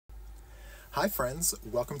Hi friends,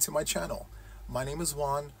 welcome to my channel. My name is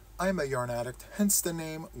Juan. I am a yarn addict, hence the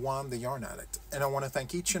name Juan the Yarn Addict. And I want to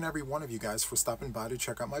thank each and every one of you guys for stopping by to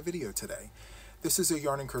check out my video today. This is a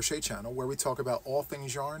yarn and crochet channel where we talk about all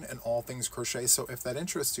things yarn and all things crochet, so if that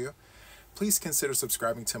interests you, please consider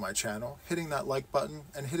subscribing to my channel, hitting that like button,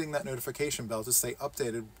 and hitting that notification bell to stay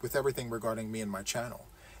updated with everything regarding me and my channel.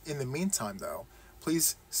 In the meantime though,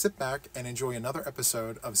 please sit back and enjoy another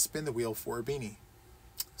episode of Spin the Wheel for a Beanie.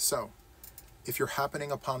 So, if you're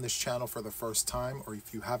happening upon this channel for the first time, or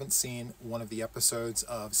if you haven't seen one of the episodes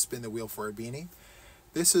of Spin the Wheel for a Beanie,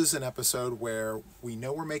 this is an episode where we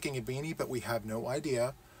know we're making a beanie, but we have no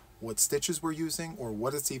idea what stitches we're using or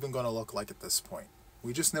what it's even going to look like at this point.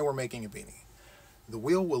 We just know we're making a beanie. The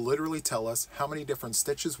wheel will literally tell us how many different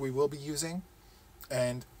stitches we will be using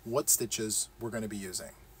and what stitches we're going to be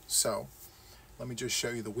using. So, let me just show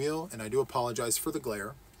you the wheel, and I do apologize for the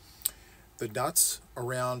glare. The dots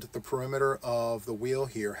around the perimeter of the wheel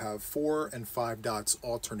here have 4 and 5 dots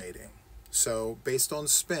alternating. So based on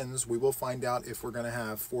spins, we will find out if we're going to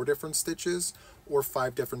have 4 different stitches or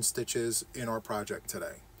 5 different stitches in our project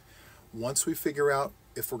today. Once we figure out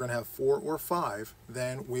if we're going to have 4 or 5,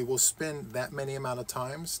 then we will spin that many amount of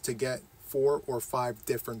times to get 4 or 5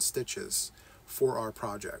 different stitches for our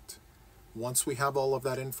project. Once we have all of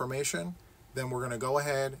that information, then we're going to go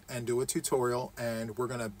ahead and do a tutorial, and we're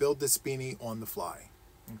going to build this beanie on the fly.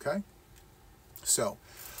 Okay? So,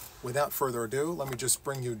 without further ado, let me just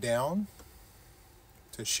bring you down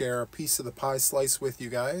to share a piece of the pie slice with you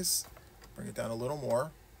guys. Bring it down a little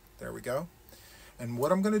more. There we go. And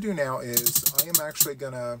what I'm going to do now is I am actually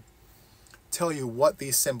going to tell you what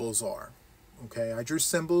these symbols are. Okay, I drew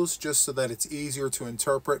symbols just so that it's easier to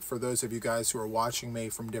interpret for those of you guys who are watching me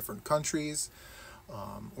from different countries,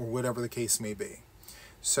 or whatever the case may be.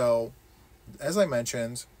 So, as I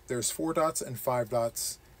mentioned, there's 4 dots and 5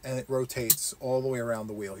 dots, and it rotates all the way around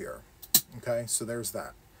the wheel here. Okay, so there's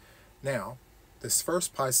that. Now, this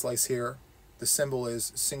first pie slice here, the symbol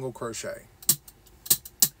is single crochet.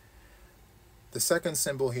 The second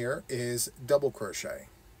symbol here is double crochet.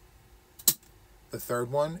 The third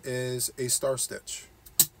one is a star stitch.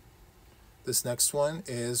 This next one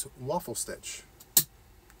is waffle stitch.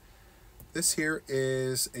 This here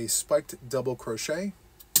is a spiked double crochet.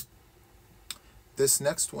 This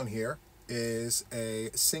next one here is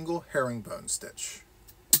a single herringbone stitch.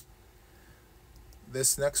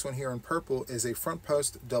 This next one here in purple is a front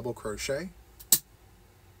post double crochet.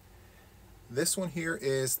 This one here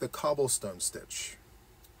is the cobblestone stitch.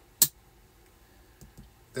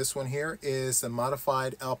 This one here is the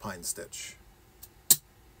modified alpine stitch.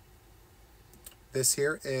 This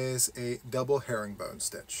here is a double herringbone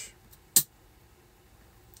stitch.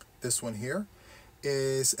 This one here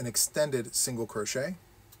is an extended single crochet.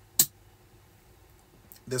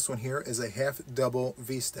 This one here is a half double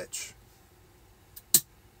V-stitch.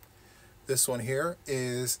 This one here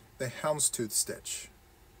is the houndstooth stitch.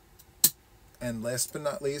 And last but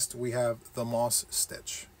not least, we have the moss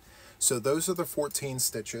stitch. So those are the 14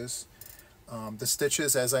 stitches. The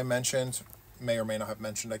stitches, as I mentioned, may or may not have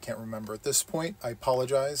mentioned, I can't remember at this point, I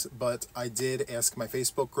apologize, but I did ask my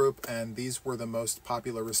Facebook group, and these were the most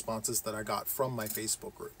popular responses that I got from my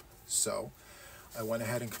Facebook group. So I went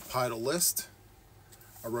ahead and compiled a list.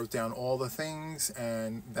 I wrote down all the things,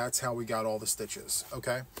 and that's how we got all the stitches.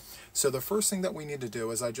 Okay, so the first thing that we need to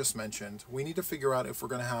do, as I just mentioned, we need to figure out if we're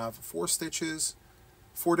going to have 4 stitches,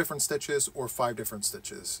 4 different stitches, or 5 different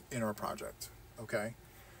stitches in our project. Okay,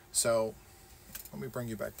 so let me bring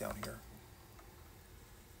you back down here.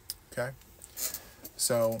 Okay,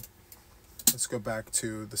 so let's go back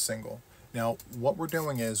to the single. Now, what we're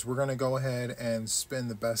doing is we're going to go ahead and spin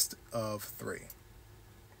the best of 3.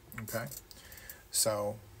 Okay,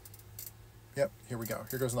 so, yep, here we go.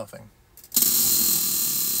 Here goes nothing.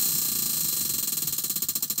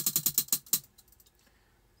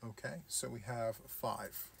 Okay, so we have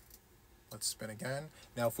 5. Let's spin again.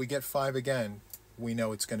 Now, if we get 5 again, we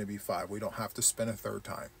know it's going to be 5. We don't have to spin a 3rd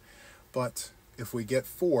time. But if we get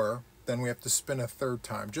 4, then we have to spin a 3rd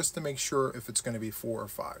time just to make sure if it's going to be 4 or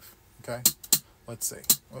 5. Okay, let's see.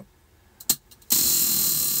 Whoop.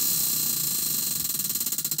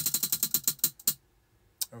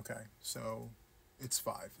 Okay, so it's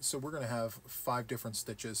 5. So we're going to have 5 different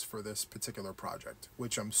stitches for this particular project,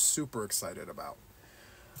 which I'm super excited about.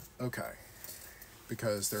 Okay,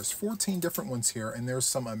 because there's 14 different ones here, and there's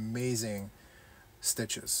some amazing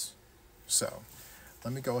stitches. So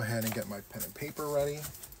let me go ahead and get my pen and paper ready.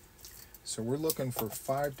 So we're looking for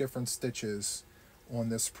 5 different stitches on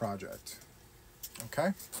this project.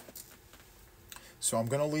 Okay? So I'm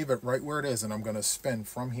going to leave it right where it is, and I'm going to spin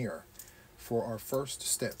from here for our first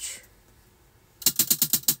stitch.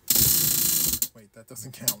 Wait, that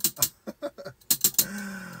doesn't count.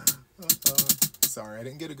 Sorry, I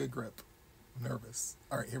didn't get a good grip. I'm nervous.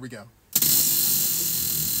 All right, here we go.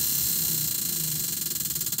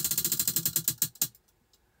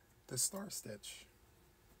 The star stitch.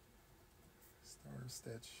 Star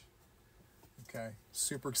stitch. Okay,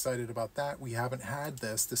 super excited about that. We haven't had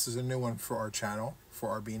this. This is a new one for our channel, for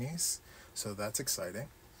our beanies. So that's exciting.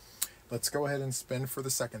 Let's go ahead and spin for the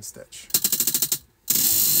second stitch.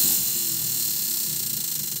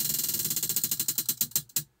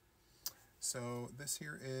 So this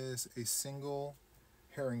here is a single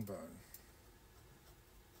herringbone.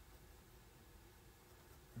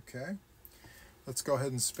 Okay, let's go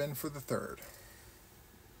ahead and spin for the third.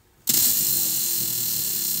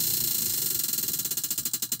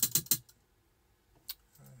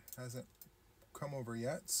 Hasn't come over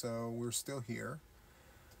yet, so we're still here.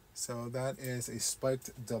 So that is a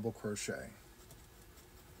spiked double crochet.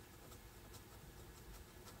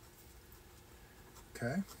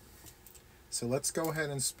 Okay, so let's go ahead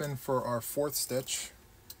and spin for our fourth stitch.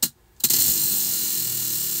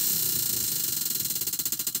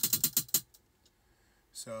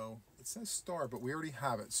 So it says star, but we already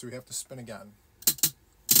have it, so we have to spin again.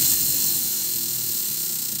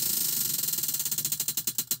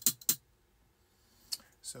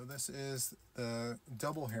 So this is the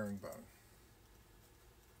double herringbone.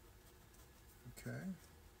 Okay.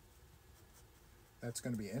 That's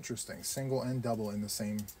going to be interesting. Single and double in the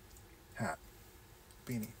same hat.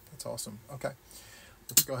 Beanie. That's awesome. Okay.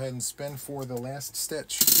 Let's go ahead and spin for the last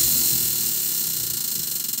stitch.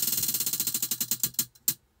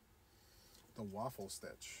 The waffle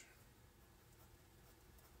stitch.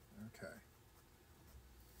 Okay.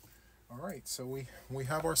 All right, so we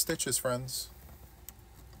have our stitches, friends.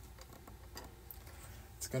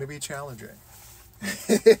 It's going to be challenging.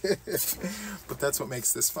 But that's what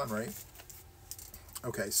makes this fun, right?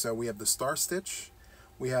 Okay, so we have the star stitch,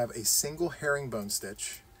 we have a single herringbone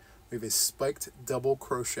stitch, we have a spiked double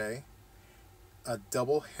crochet, a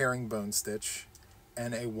double herringbone stitch,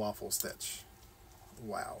 and a waffle stitch.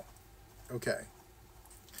 Wow. Okay.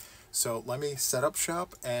 So let me set up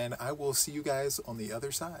shop and I will see you guys on the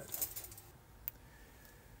other side.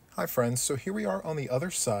 Hi friends, so here we are on the other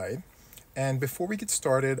side. And before we get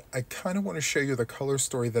started, I kind of want to show you the color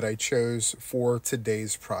story that I chose for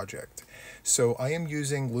today's project. So I am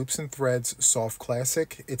using Loops and Threads Soft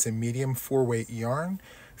Classic. It's a medium 4-weight yarn.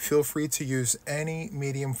 Feel free to use any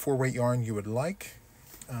medium 4-weight yarn you would like.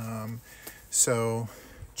 So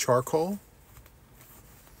charcoal,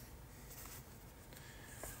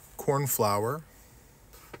 cornflower,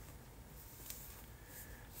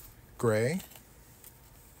 gray,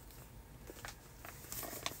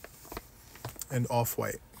 and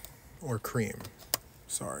off-white, or cream.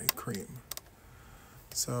 Sorry, cream.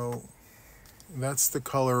 So that's the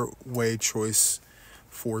colorway choice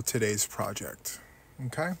for today's project.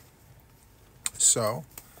 Okay, so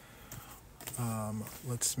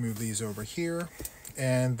let's move these over here.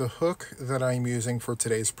 And the hook that I'm using for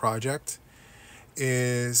today's project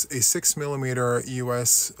is a 6mm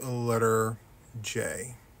US letter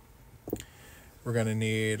J. We're going to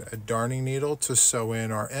need a darning needle to sew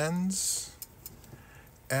in our ends,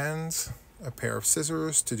 and a pair of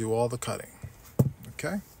scissors to do all the cutting.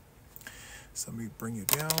 Okay, so let me bring you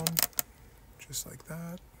down just like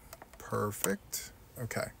that. Perfect.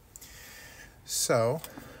 Okay, so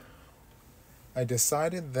I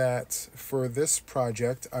decided that for this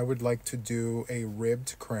project I would like to do a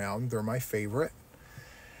ribbed crown. They're my favorite,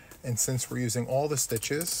 and since we're using all the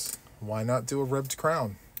stitches, why not do a ribbed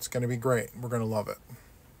crown? It's going to be great. We're going to love it.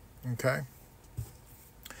 Okay,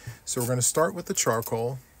 so we're going to start with the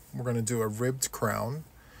charcoal. We're going to do a ribbed crown.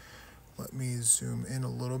 Let me zoom in a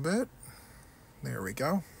little bit. There we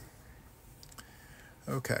go.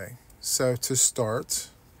 Okay, so to start,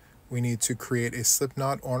 we need to create a slip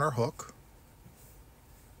knot on our hook.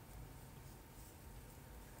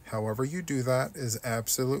 However you do that is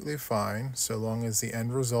absolutely fine, so long as the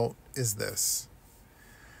end result is this.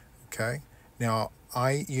 Okay, now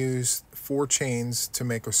I use 4 chains to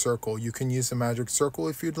make a circle. You can use a magic circle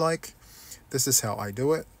if you'd like. This is how I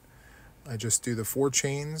do it. I just do the 4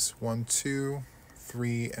 chains, 1, 2,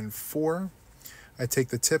 3, and 4. I take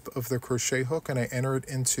the tip of the crochet hook and I enter it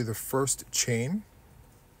into the first chain,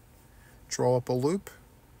 draw up a loop,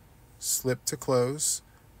 slip to close,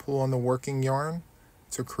 pull on the working yarn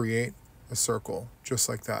to create a circle, just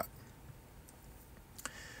like that.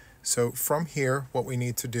 So from here, what we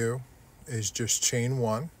need to do is just chain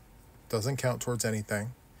 1, doesn't count towards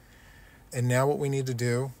anything. And now what we need to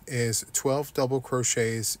do is 12 double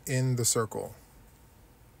crochets in the circle.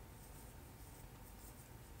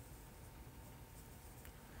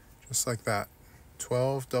 just like that.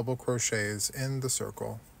 12 double crochets in the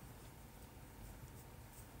circle.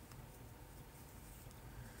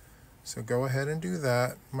 So go ahead and do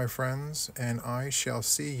that, my friends, and I shall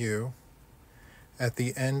see you at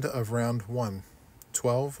the end of round 1.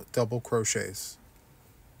 12 double crochets.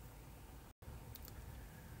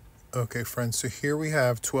 Okay, friends, so here we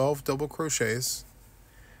have 12 double crochets,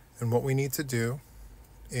 and what we need to do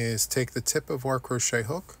is take the tip of our crochet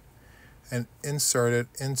hook and insert it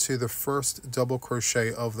into the first double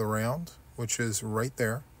crochet of the round, which is right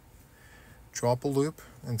there. Drop a loop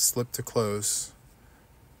and slip to close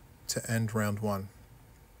to end round 1.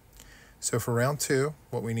 So for round 2,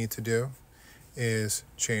 what we need to do is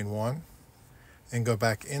chain 1 and go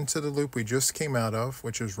back into the loop we just came out of,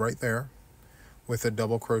 which is right there, with a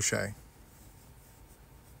double crochet.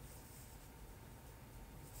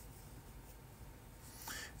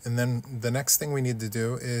 And then the next thing we need to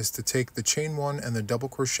do is to take the chain 1 and the double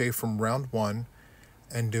crochet from round 1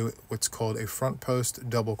 and do what's called a front post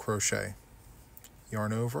double crochet.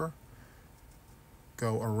 Yarn over,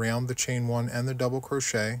 go around the chain 1 and the double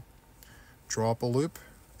crochet, draw up a loop,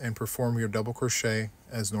 and perform your double crochet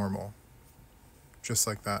as normal, just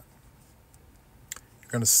like that. You're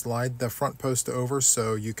going to slide the front post over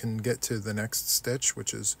so you can get to the next stitch,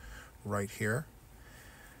 which is right here.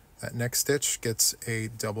 That next stitch gets a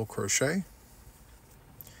double crochet,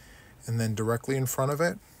 and then directly in front of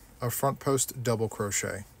it, a front post double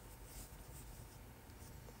crochet.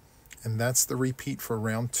 And that's the repeat for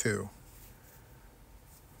round 2.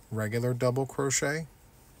 Regular double crochet,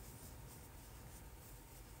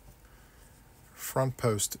 front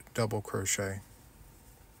post double crochet,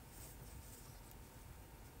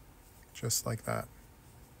 just like that.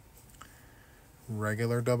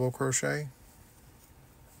 Regular double crochet,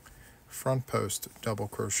 front post double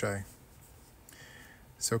crochet.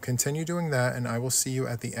 So continue doing that, and I will see you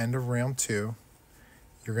at the end of round 2.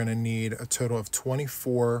 You're going to need a total of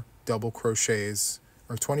 24 double crochets,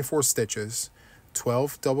 or 24 stitches,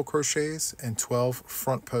 12 double crochets, and 12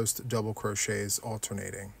 front post double crochets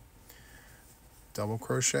alternating. Double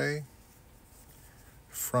crochet,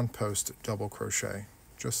 front post double crochet,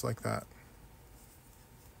 just like that.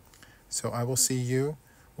 So I will see you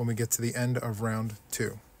when we get to the end of round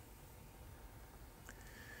 2.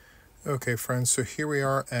 Okay, friends, so here we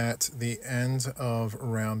are at the end of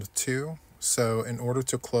round 2. So in order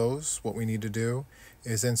to close, what we need to do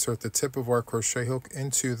is insert the tip of our crochet hook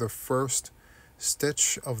into the first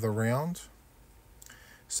stitch of the round.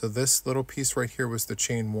 So this little piece right here was the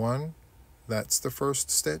chain 1. That's the first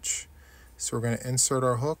stitch. So we're going to insert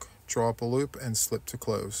our hook, draw up a loop, and slip to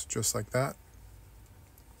close, just like that.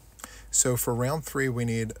 So for round 3, we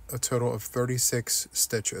need a total of 36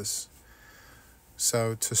 stitches.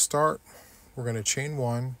 So to start, we're going to chain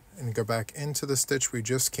 1 and go back into the stitch we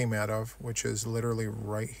just came out of, which is literally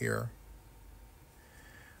right here.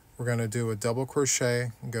 We're going to do a double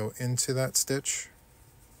crochet and go into that stitch,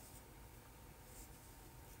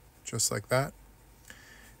 just like that.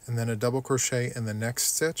 And then a double crochet in the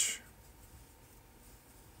next stitch,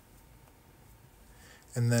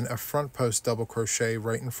 and then a front post double crochet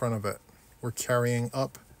right in front of it. We're carrying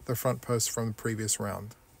up the front post from the previous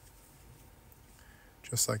round,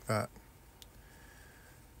 just like that.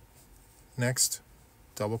 Next,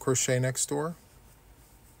 double crochet next door,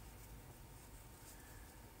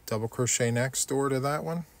 double crochet next door to that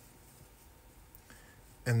one,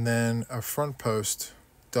 and then a front post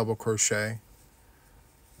double crochet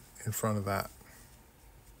in front of that.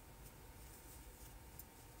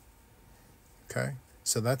 Okay,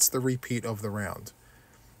 so that's the repeat of the round.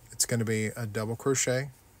 It's going to be a double crochet,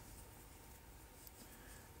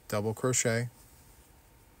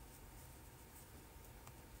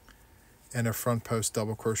 and a front post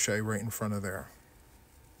double crochet right in front of there.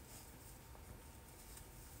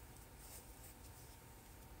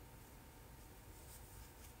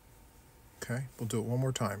 Okay, we'll do it one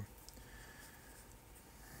more time.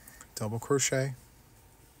 Double crochet.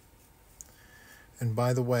 And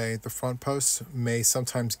by the way, the front posts may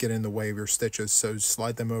sometimes get in the way of your stitches, so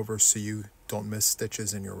slide them over so you don't miss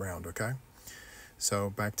stitches in your round, okay? So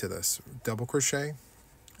back to this. Double crochet,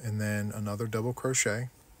 and then another double crochet.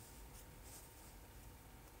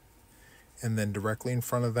 And then directly in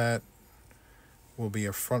front of that will be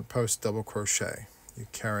a front post double crochet. You're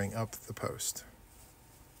carrying up the post.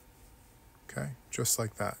 Okay, just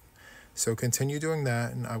like that. So continue doing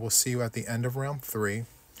that, and I will see you at the end of round 3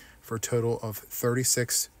 for a total of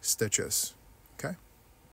 36 stitches. Okay?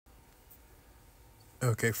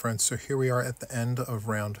 Okay, friends, so here we are at the end of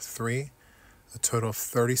round 3. A total of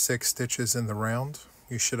 36 stitches in the round.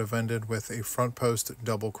 You should have ended with a front post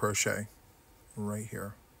double crochet right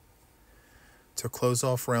here. To close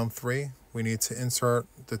off round 3, we need to insert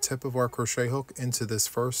the tip of our crochet hook into this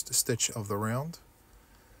first stitch of the round,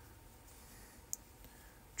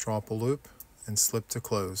 draw up a loop, and slip to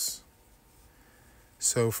close.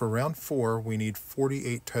 So for round 4, we need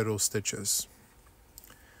 48 total stitches.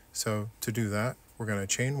 So to do that, we're going to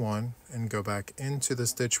chain 1 and go back into the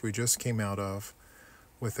stitch we just came out of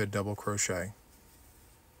with a double crochet.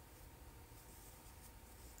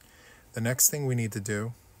 The next thing we need to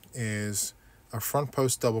do is a front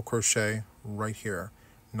post double crochet right here.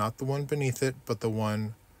 Not the one beneath it, but the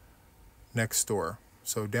one next door.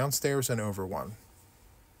 So downstairs and over one.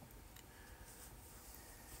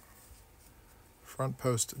 Front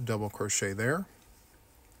post double crochet there.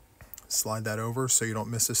 Slide that over so you don't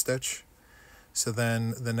miss a stitch. So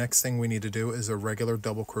then the next thing we need to do is a regular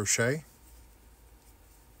double crochet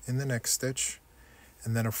in the next stitch,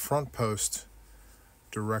 and then a front post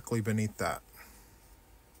directly beneath that.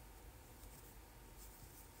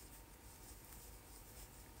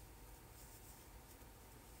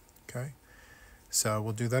 Okay, so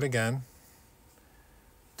we'll do that again.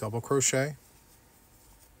 Double crochet,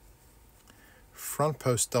 front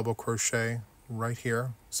post double crochet right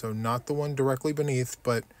here, so not the one directly beneath,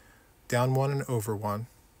 but down one and over one.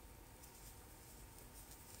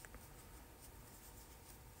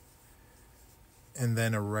 And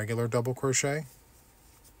then a regular double crochet,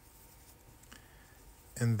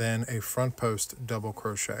 and then a front post double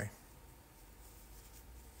crochet.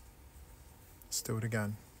 Let's do it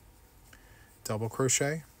again. Double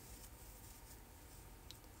crochet,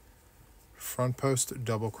 front post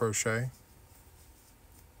double crochet,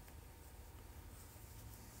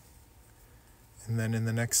 and then in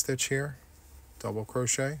the next stitch here, double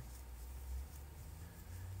crochet,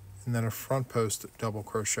 and then a front post double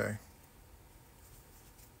crochet.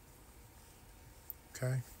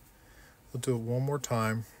 Okay, we'll do it one more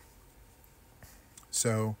time.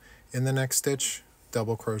 So in the next stitch,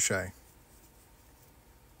 double crochet.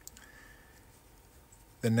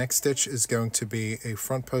 The next stitch is going to be a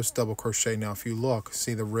front post double crochet. Now if you look,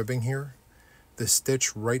 see the ribbing here? The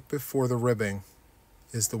stitch right before the ribbing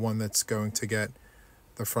is the one that's going to get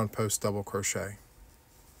the front post double crochet.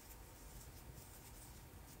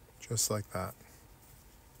 Just like that.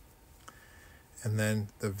 And then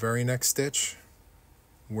the very next stitch,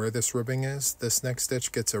 where this ribbing is, this next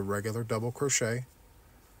stitch gets a regular double crochet,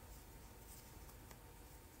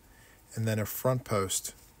 and then a front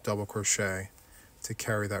post double crochet to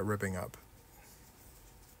carry that ribbing up.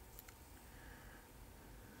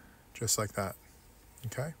 Just like that.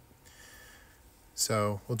 Okay?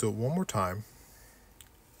 So we'll do it one more time.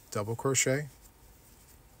 Double crochet,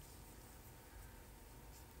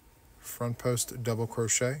 front post double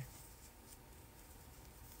crochet,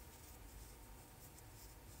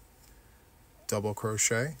 double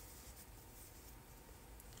crochet,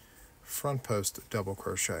 front post double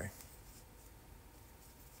crochet.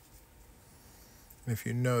 And if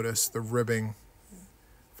you notice the ribbing,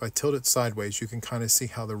 if I tilt it sideways, you can kind of see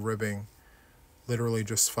how the ribbing literally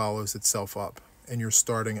just follows itself up, and you're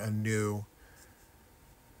starting a new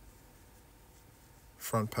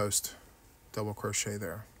front post double crochet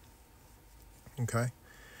there. Okay,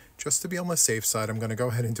 just to be on the safe side, I'm going to go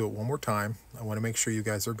ahead and do it one more time. I want to make sure you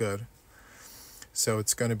guys are good. So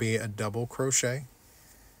it's going to be a double crochet,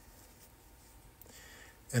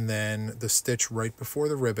 and then the stitch right before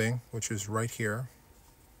the ribbing, which is right here,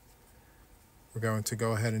 we're going to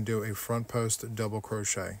go ahead and do a front post double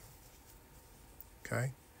crochet.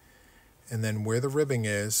 Okay, and then where the ribbing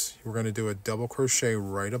is, we're going to do a double crochet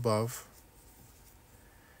right above,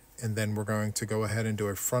 and then we're going to go ahead and do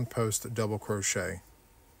a front post double crochet,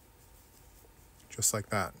 just like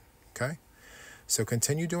that. Okay, so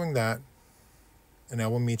continue doing that, and I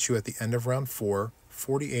will meet you at the end of round 4,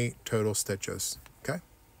 48 total stitches. Okay?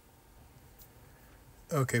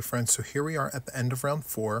 Okay, friends, so here we are at the end of round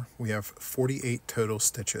 4. We have 48 total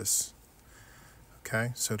stitches.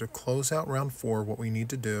 Okay, so to close out round 4, what we need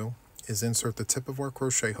to do is insert the tip of our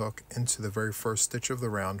crochet hook into the very first stitch of the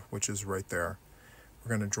round, which is right there. We're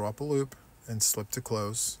going to draw up a loop and slip to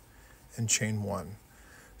close and chain 1.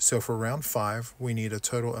 So for round 5, we need a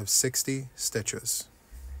total of 60 stitches.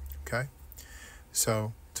 Okay?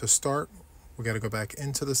 So to start, we got to go back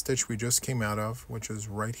into the stitch we just came out of, which is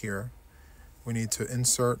right here. We need to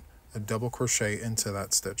insert a double crochet into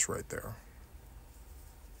that stitch right there.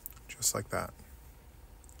 Just like that.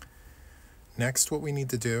 Next, what we need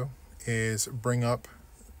to do is bring up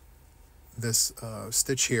this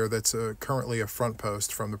stitch here that's currently a front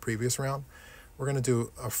post from the previous round. We're going to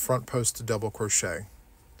do a front post double crochet.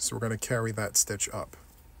 So we're going to carry that stitch up.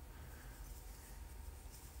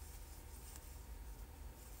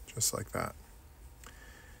 Just like that.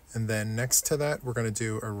 And then next to that, we're going to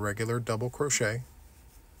do a regular double crochet.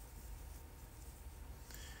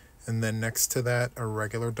 And then next to that, a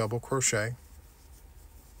regular double crochet.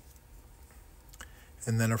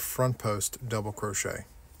 And then a front post double crochet.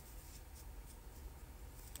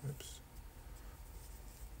 Oops.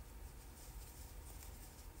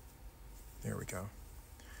 There we go.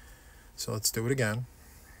 So let's do it again.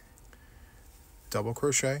 Double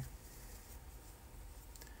crochet,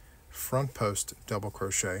 front post double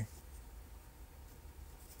crochet,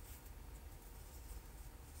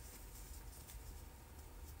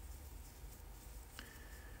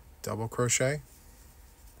 double crochet,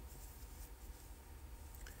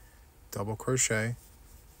 double crochet,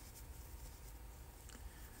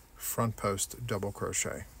 front post double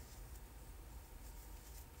crochet.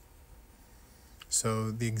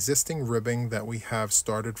 So the existing ribbing that we have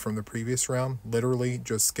started from the previous round literally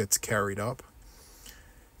just gets carried up,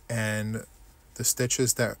 and the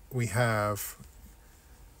stitches that we have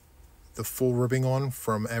the full ribbing on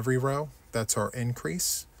from every row, that's our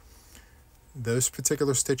increase. Those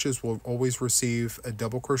particular stitches will always receive a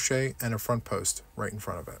double crochet and a front post right in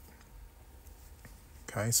front of it.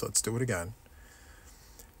 Okay, so let's do it again.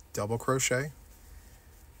 Double crochet,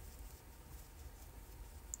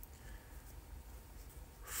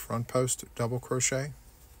 front post double crochet,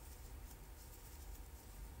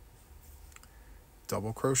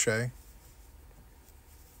 double crochet,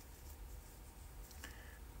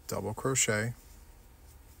 double crochet,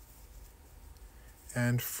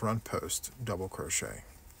 and front post double crochet.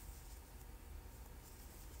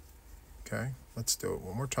 Okay, let's do it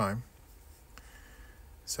one more time.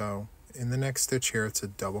 So in the next stitch here, it's a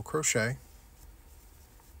double crochet.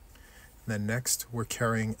 And then next, we're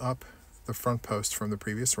carrying up the front post from the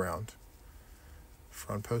previous round.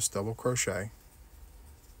 Front post double crochet.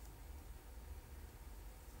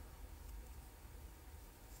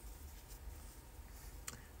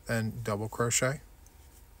 Then double crochet.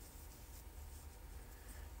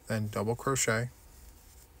 Then double crochet.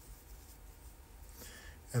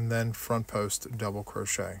 And then front post double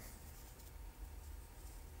crochet.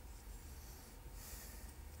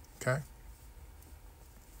 Okay.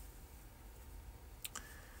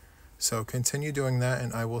 So continue doing that,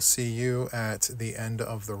 and I will see you at the end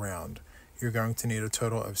of the round. You're going to need a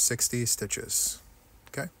total of 60 stitches.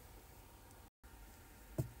 Okay?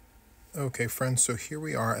 Okay, friends, so here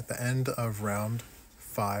we are at the end of round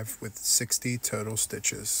 5 with 60 total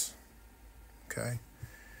stitches. Okay?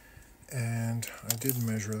 And I did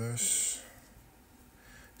measure this.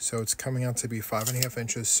 So it's coming out to be 5.5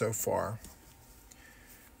 inches so far,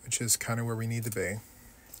 which is kind of where we need to be.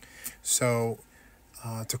 So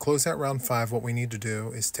to close out round 5, what we need to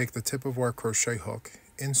do is take the tip of our crochet hook,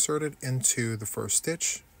 insert it into the first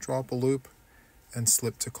stitch, draw up a loop, and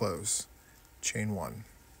slip to close. Chain 1.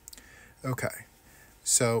 Okay,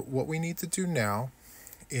 so what we need to do now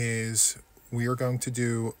is we are going to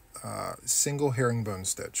do a single herringbone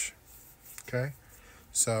stitch. Okay,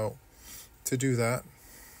 so to do that,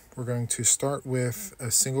 we're going to start with a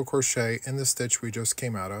single crochet in the stitch we just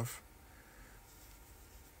came out of.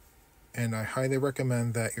 And I highly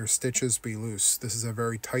recommend that your stitches be loose. This is a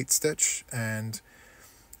very tight stitch, and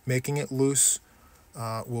making it loose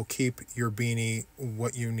will keep your beanie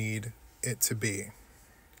what you need it to be.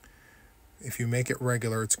 If you make it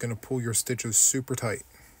regular, it's going to pull your stitches super tight,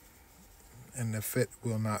 and the fit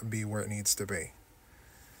will not be where it needs to be.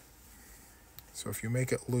 So if you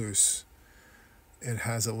make it loose, it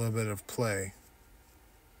has a little bit of play,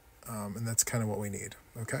 and that's kind of what we need.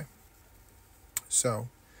 Okay, so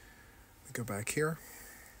go back here.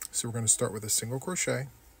 So we're going to start with a single crochet,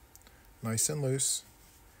 nice and loose,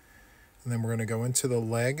 and then we're going to go into the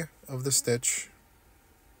leg of the stitch.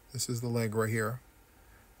 This is the leg right here.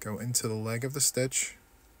 Go into the leg of the stitch,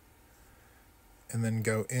 and then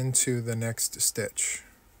go into the next stitch.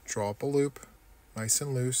 Draw up a loop, nice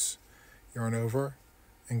and loose, yarn over,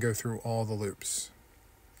 and go through all the loops.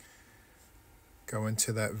 Go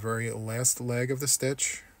into that very last leg of the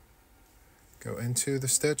stitch, go into the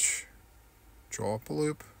stitch, draw up a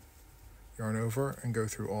loop, yarn over, and go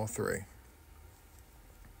through all 3.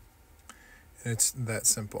 And it's that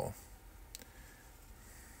simple.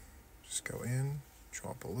 Just go in,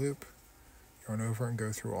 draw up a loop, yarn over, and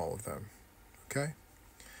go through all of them. Okay?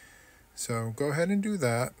 So go ahead and do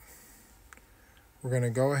that. We're going to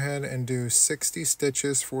go ahead and do 60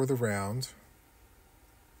 stitches for the round.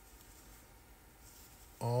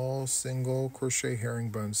 All single crochet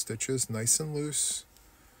herringbone stitches, nice and loose.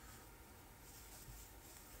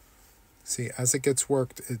 See, as it gets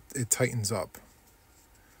worked, it tightens up.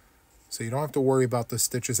 So you don't have to worry about the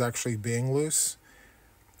stitches actually being loose.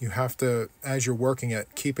 you have to, as you're working it,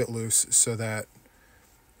 keep it loose so that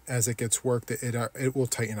as it gets worked, it will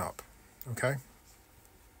tighten up. Okay?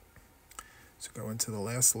 So go into the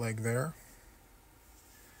last leg there.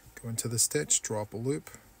 Go into the stitch, draw up a loop.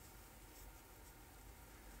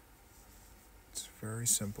 It's very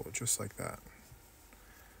simple, just like that.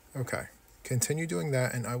 Okay, continue doing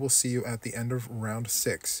that, and I will see you at the end of round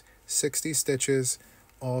 6. 60 stitches,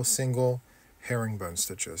 all single herringbone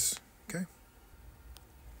stitches. Okay?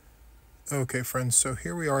 Okay, friends, so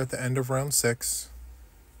here we are at the end of round 6.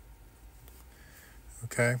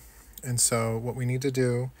 Okay, and so what we need to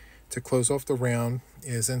do to close off the round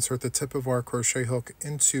is insert the tip of our crochet hook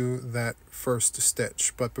into that first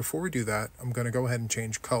stitch. But before we do that, I'm going to go ahead and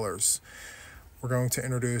change colors. We're going to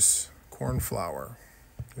introduce cornflower,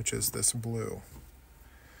 which is this blue.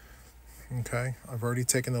 Okay, I've already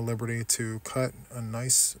taken the liberty to cut a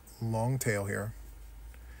nice long tail here.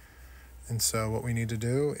 And so what we need to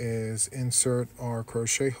do is insert our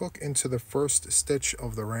crochet hook into the first stitch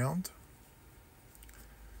of the round,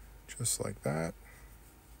 just like that.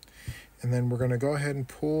 And then we're going to go ahead and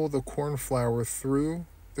pull the cornflower through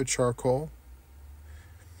the charcoal,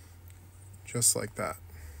 just like that.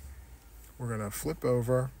 We're going to flip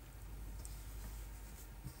over,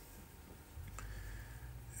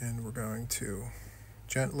 and we're going to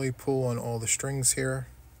gently pull on all the strings here.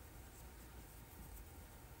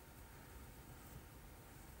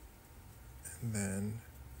 And then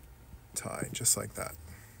tie, just like that.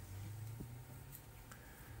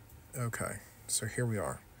 Okay, so here we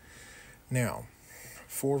are. Now,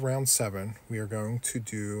 for round 7, we are going to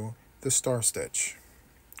do the star stitch.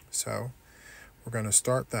 So, we're going to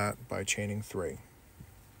start that by chaining 3,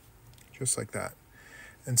 just like that.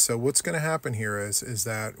 And so what's going to happen here is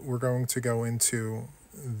that we're going to go into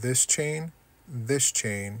this chain, the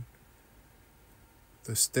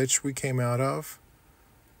stitch we came out of,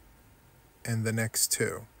 and the next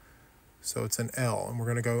 2. So it's an L, and we're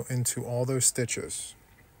going to go into all those stitches.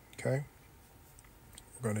 Okay?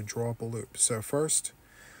 We're going to draw up a loop. So first,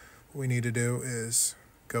 what we need to do is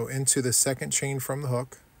go into the second chain from the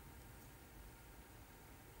hook,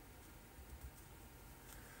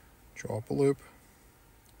 draw up a loop,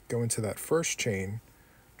 go into that first chain,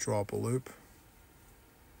 draw up a loop,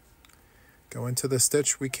 go into the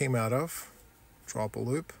stitch we came out of, draw up a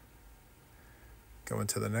loop, go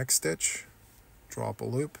into the next stitch, draw up a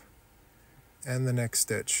loop, and the next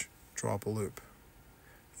stitch, draw up a loop.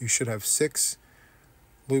 You should have 6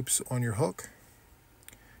 loops on your hook.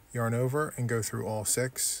 Yarn over and go through all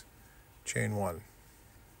 6, chain 1.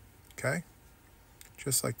 Okay?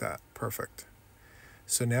 Just like that. Perfect.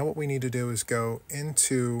 So now what we need to do is go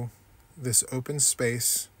into this open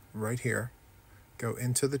space right here, go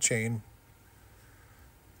into the chain,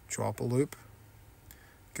 draw up a loop,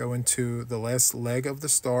 go into the last leg of the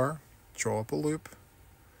star, draw up a loop,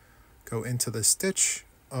 go into the stitch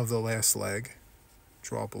of the last leg,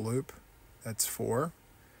 draw up a loop, that's 4,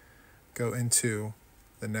 go into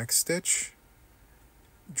the next stitch,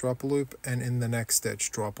 drop a loop, and in the next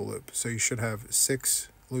stitch, drop a loop. So you should have 6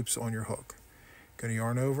 loops on your hook. Going to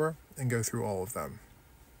yarn over and go through all of them.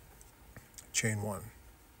 Chain 1.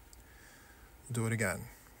 We'll do it again.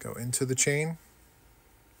 Go into the chain,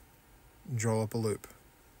 draw up a loop.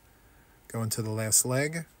 Go into the last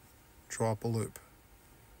leg, draw up a loop.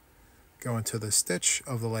 Go into the stitch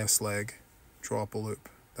of the last leg, draw up a loop.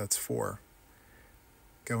 That's 4.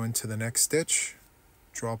 Go into the next stitch,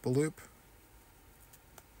 draw up a loop.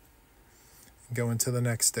 Go into the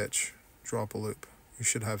next stitch, draw up a loop. You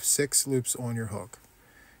should have 6 loops on your hook.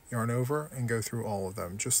 Yarn over and go through all of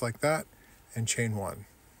them, just like that, and chain 1.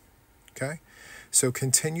 Okay? So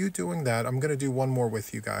continue doing that. I'm going to do one more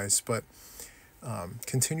with you guys, but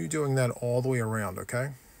continue doing that all the way around,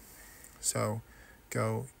 okay? So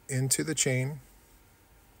go into the chain,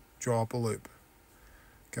 draw up a loop.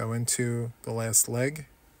 Go into the last leg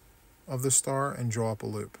of the star and draw up a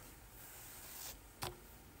loop.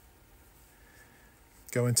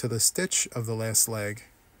 Go into the stitch of the last leg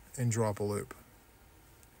and draw up a loop.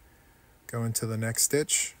 Go into the next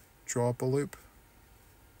stitch, draw up a loop.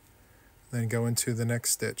 Then go into the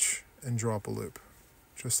next stitch and draw up a loop,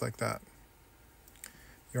 just like that.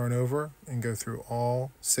 Yarn over and go through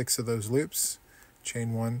all 6 of those loops,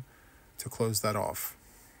 chain 1 to close that off.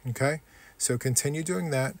 Okay, so continue doing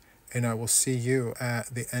that, and I will see you at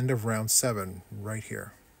the end of round 7 right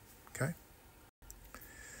here. Okay.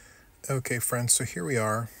 Okay, friends, so here we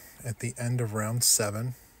are at the end of round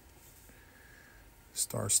 7.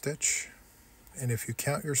 Star stitch. And if you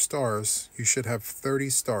count your stars, you should have 30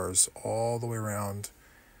 stars all the way around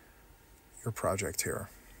your project here.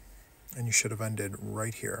 And you should have ended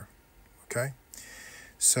right here. Okay?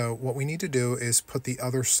 So what we need to do is put the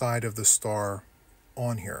other side of the star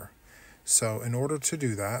on here. So in order to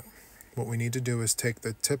do that, what we need to do is take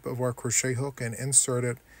the tip of our crochet hook and insert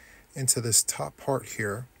it into this top part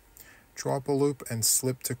here, draw up a loop and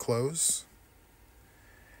slip to close.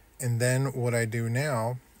 And then what I do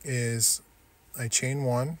now is I chain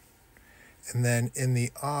one, and then in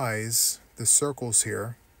the eyes, the circles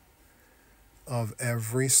here of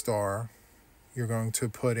every star, you're going to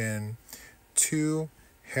put in 2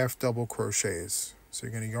 half double crochets. So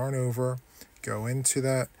you're going to yarn over, go into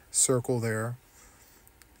that circle there,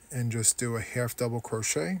 and just do a half double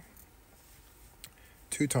crochet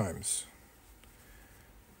 2 times.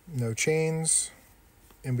 No chains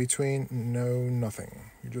in between, no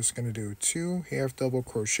nothing. You're just going to do 2 half double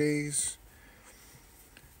crochets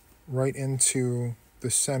right into the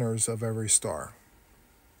centers of every star.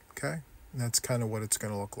 Okay? And that's kind of what it's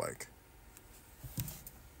going to look like.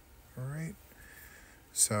 All right.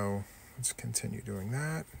 So let's continue doing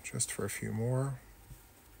that just for a few more.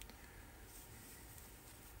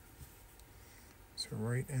 So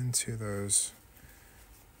right into those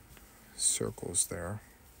circles there,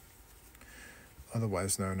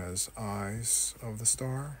 otherwise known as eyes of the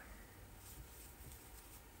star.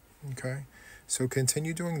 Okay, so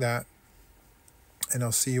continue doing that, and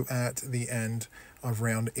I'll see you at the end of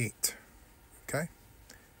round 8. Okay,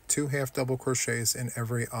 2 half double crochets in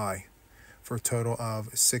every eye for a total of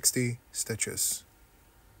 60 stitches.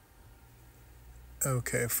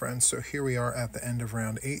 Okay, friends, so here we are at the end of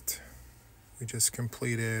round 8. We just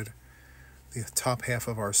completed the top half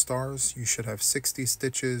of our stars. You should have 60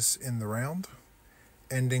 stitches in the round,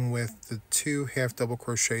 ending with the 2 half double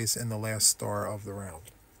crochets in the last star of the round.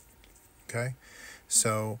 Okay,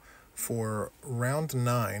 so for round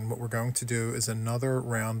 9, what we're going to do is another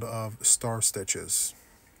round of star stitches.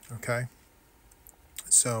 Okay,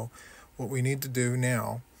 so what we need to do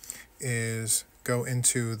now is go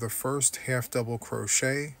into the first half double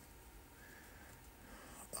crochet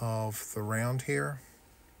of the round here,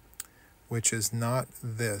 which is not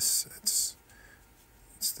this, it's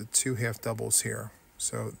the 2 half doubles here.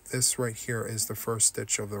 So this right here is the first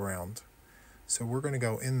stitch of the round. So we're going to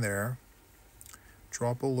go in there,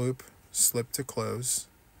 drop a loop, slip to close.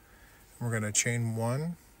 We're going to chain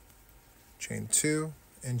 1, chain 2,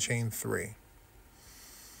 and chain 3.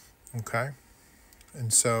 Okay,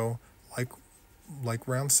 and so like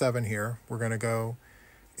round 7 here, we're going to go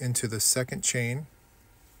into the second chain,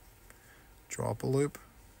 drop a loop,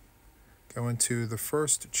 go into the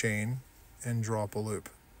first chain, and drop a loop.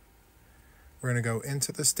 We're going to go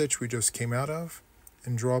into the stitch we just came out of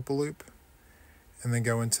and drop a loop, and then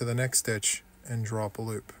go into the next stitch and drop a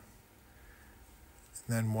loop,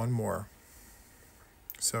 and then one more.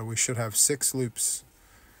 So we should have 6 loops.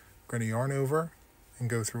 We're going to yarn over and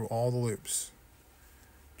go through all the loops.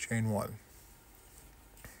 Chain 1.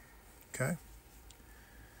 Okay,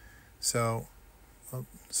 so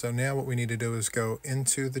now what we need to do is go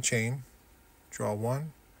into the chain, draw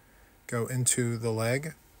 1, go into the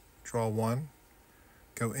leg, draw 1,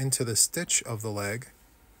 go into the stitch of the leg,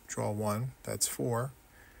 draw 1, that's 4,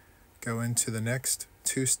 go into the next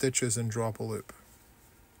 2 stitches and drop a loop.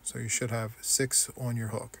 So you should have 6 on your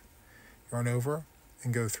hook. Yarn over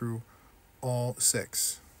and go through all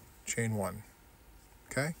 6, chain 1.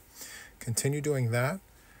 Okay, continue doing that,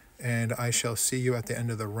 and I shall see you at the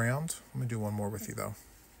end of the round. I'm going to do one more with you though.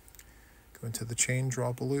 Go into the chain,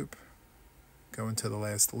 drop a loop, go into the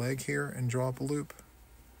last leg here and drop a loop,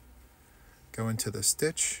 go into the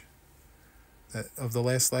stitch of the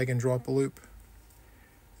last leg and drop a loop.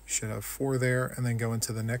 You should have 4 there, and then go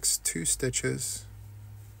into the next 2 stitches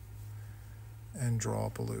and draw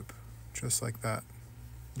up a loop, just like that.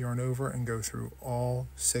 Yarn over and go through all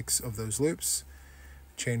 6 of those loops,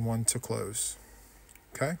 chain 1 to close.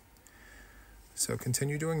 Okay, so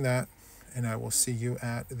continue doing that, and I will see you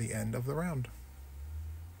at the end of the round.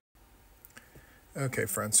 Okay,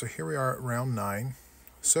 friends, so here we are at round 9.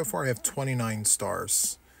 So far I have 29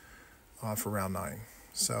 stars for round 9.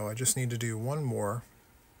 So I just need to do one more.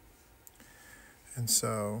 And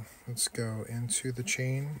so let's go into the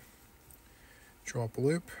chain, drop a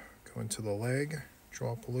loop, go into the leg,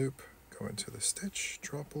 drop a loop, go into the stitch,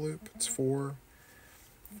 drop a loop. It's 4,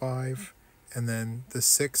 5, and then the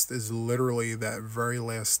 6th is literally that very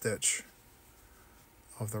last stitch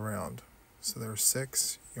of the round. So there's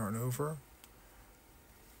 6, yarn over,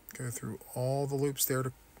 go through all the loops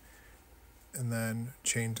there, and then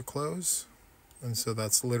chain to close. And so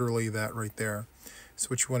that's literally that right there. So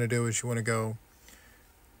what you want to do is you want to go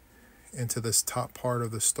into this top part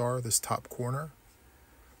of the star, this top corner,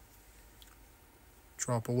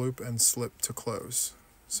 drop a loop and slip to close.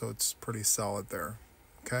 So it's pretty solid there.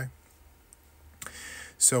 Okay,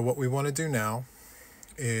 so what we want to do now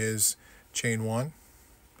is chain 1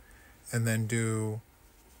 and then do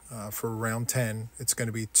for round 10 it's going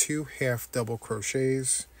to be 2 half double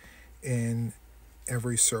crochets in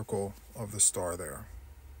every circle of the star there.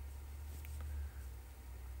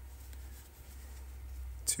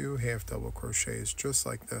 2 half double crochets just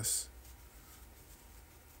like this.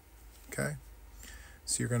 Okay,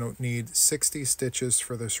 so you're going to need 60 stitches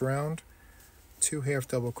for this round. 2 half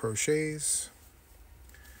double crochets,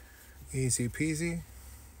 easy peasy,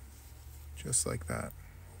 just like that.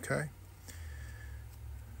 Okay,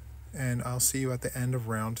 and I'll see you at the end of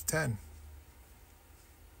round 10.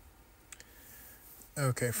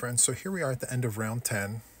 Okay friends, so here we are at the end of round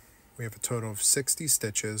 10. We have a total of 60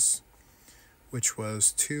 stitches, which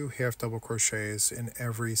was 2 half double crochets in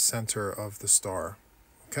every center of the star.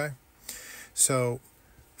 Okay, so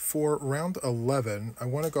for round 11, I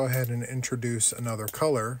want to go ahead and introduce another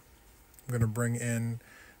color. I'm going to bring in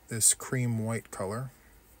this cream white color.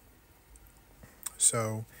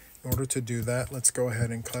 So in order to do that, let's go ahead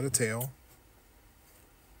and cut a tail.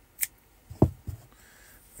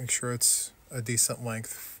 Make sure it's a decent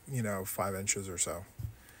length, 5 inches or so.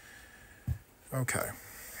 Okay,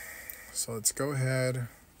 so let's go ahead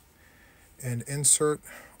and insert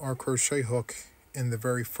our crochet hook in the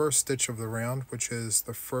very first stitch of the round, which is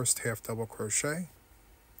the first half double crochet.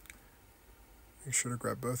 Make sure to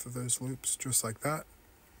grab both of those loops just like that.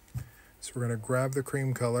 So we're going to grab the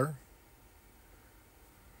cream color,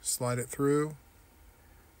 slide it through,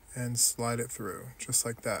 and slide it through just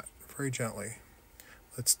like that, very gently.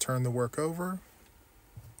 Let's turn the work over,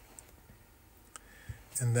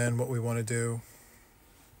 and then what we want to do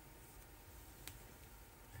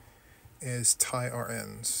is tie our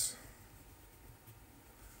ends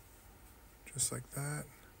just like that.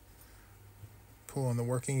 Pull on the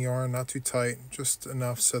working yarn, not too tight, just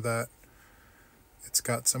enough so that it's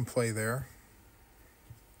got some play there.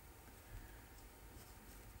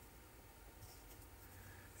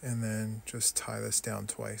 And then just tie this down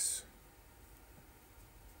twice.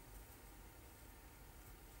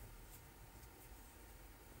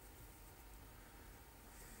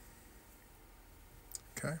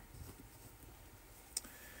 Okay,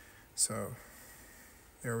 so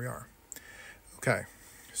there we are. Okay,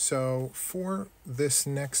 so for this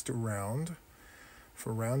next round,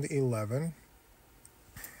 for round 11,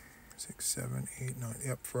 6, 7, 8, 9,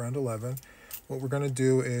 yep, for round 11, what we're going to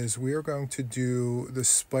do is we are going to do the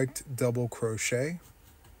spiked double crochet.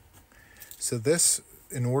 So this,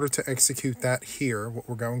 in order to execute that here, what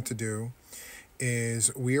we're going to do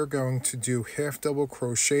is we are going to do half double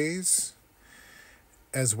crochets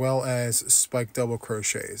as well as spiked double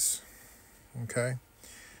crochets. Okay,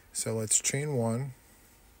 so let's chain 1,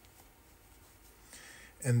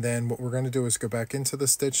 and then what we're going to do is go back into the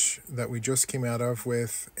stitch that we just came out of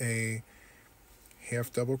with a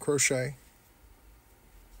half double crochet,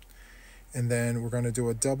 and then we're going to do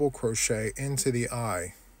a double crochet into the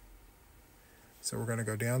eye. So we're going to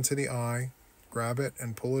go down to the eye, grab it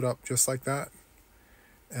and pull it up just like that,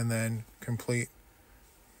 and then complete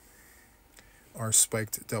our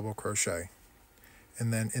spiked double crochet.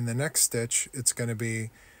 And then in the next stitch it's going to be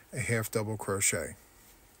a half double crochet.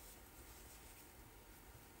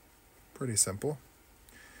 Pretty simple.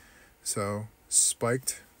 So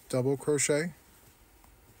spiked double crochet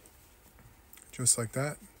just like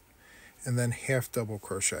that, and then half double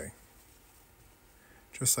crochet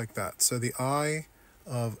just like that. So the eye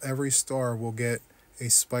of every star will get a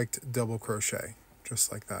spiked double crochet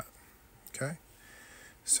just like that. Okay,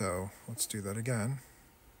 so let's do that again.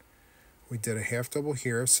 We did a half double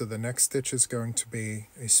here, so the next stitch is going to be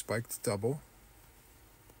a spiked double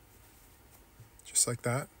just like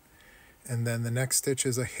that, and then the next stitch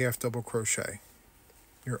is a half double crochet.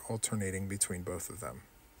 You're alternating between both of them.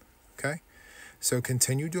 Okay, so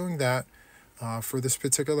continue doing that for this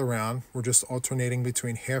particular round. We're just alternating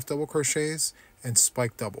between half double crochets and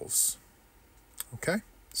spiked doubles. Okay,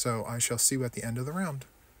 so I shall see you at the end of the round.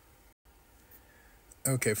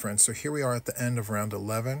 Okay friends, so here we are at the end of round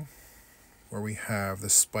 11, where we have the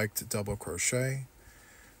spiked double crochet.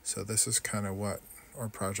 So this is kind of what our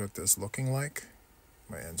project is looking like.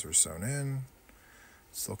 My ends are sewn in.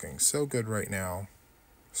 It's looking so good right now.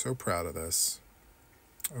 So proud of this.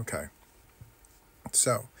 Okay,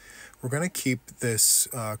 so we're going to keep this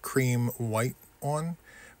cream white on.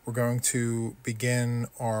 We're going to begin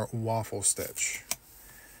our waffle stitch.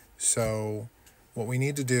 So what we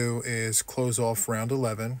need to do is close off round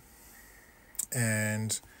 11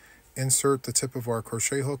 and insert the tip of our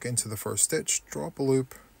crochet hook into the first stitch, draw up a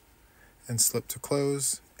loop, and slip to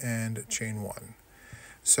close and chain 1.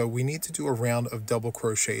 So we need to do a round of double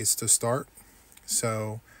crochets to start.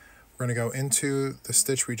 So we're going to go into the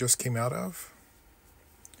stitch we just came out of,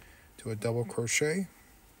 do a double crochet,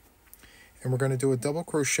 and we're going to do a double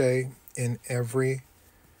crochet in every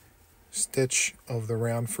stitch of the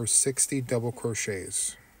round for 60 double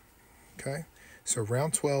crochets. Okay, so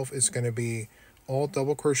round 12 is going to be all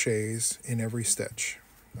double crochets in every stitch.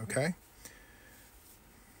 Okay,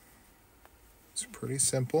 it's pretty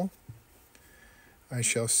simple. I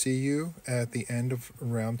shall see you at the end of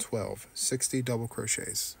round 12, 60 double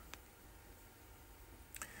crochets.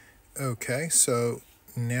 Okay, so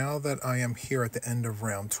now that I am here at the end of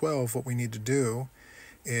round 12, what we need to do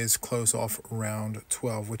is close off round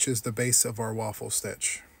 12, which is the base of our waffle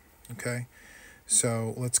stitch. Okay,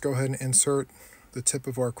 so let's go ahead and insert the tip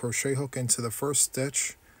of our crochet hook into the first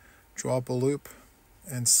stitch, draw up a loop,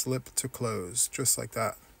 and slip to close, just like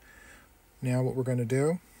that. Now what we're going to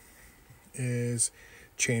do is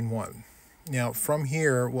chain 1. Now from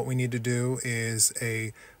here, what we need to do is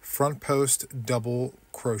a front post double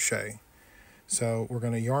crochet. So we're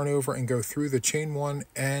going to yarn over and go through the chain 1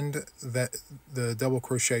 and the double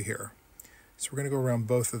crochet here. So we're going to go around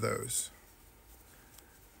both of those.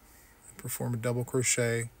 Perform a double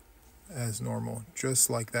crochet as normal, just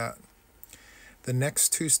like that. The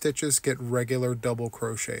next 2 stitches get regular double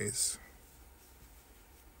crochets.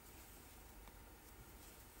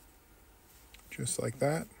 Just like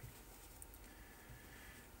that.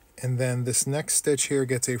 And then this next stitch here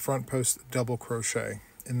gets a front post double crochet,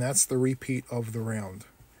 and that's the repeat of the round.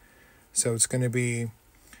 So it's going to be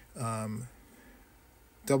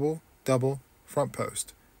double, double, front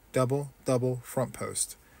post, double, double, front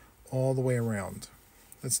post, all the way around.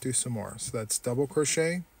 Let's do some more. So that's double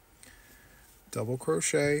crochet,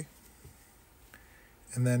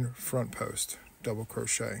 and then front post, double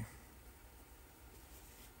crochet.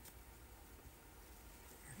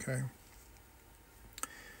 Okay,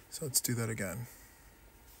 so let's do that again.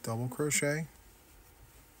 Double crochet,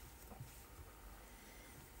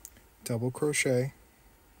 double crochet,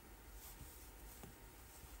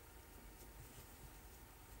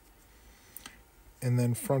 and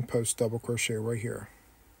then front post double crochet right here.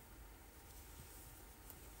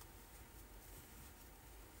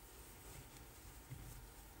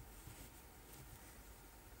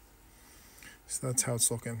 So that's how it's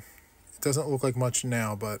looking. It doesn't look like much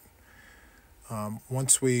now, but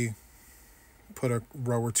once we put a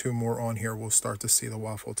row or 2 more on here, we'll start to see the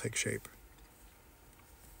waffle take shape.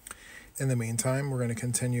 In the meantime, we're going to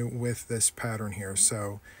continue with this pattern here.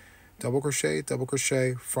 So double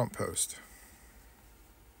crochet, front post.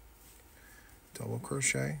 Double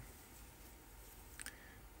crochet,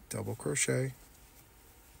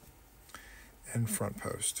 and front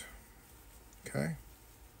post. Okay?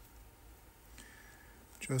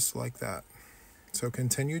 Just like that. So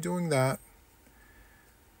continue doing that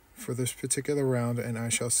for this particular round, and I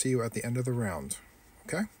shall see you at the end of the round.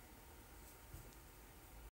 Okay?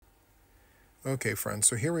 Okay, friends,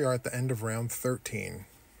 so here we are at the end of round 13.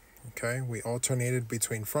 Okay, we alternated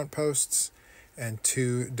between front posts and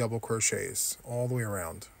 2 double crochets all the way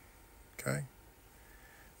around. Okay,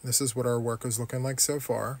 this is what our work is looking like so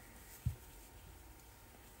far.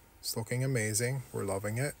 It's looking amazing. We're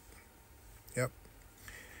loving it. Yep.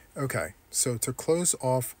 Okay, so to close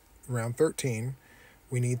off round 13,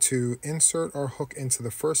 we need to insert our hook into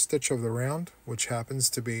the first stitch of the round, which happens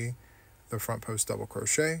to be the front post double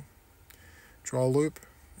crochet, draw a loop,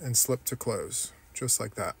 and slip to close, just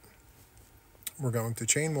like that. We're going to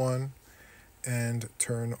chain 1 and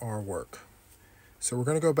turn our work. So we're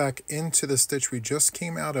going to go back into the stitch we just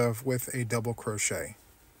came out of with a double crochet.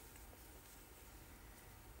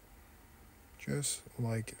 Just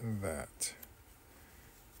like that.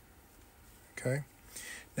 Okay.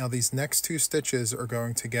 Now these next 2 stitches are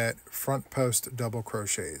going to get front post double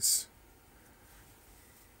crochets.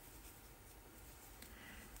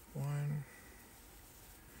 1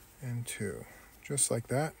 and 2, just like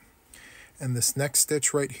that. And this next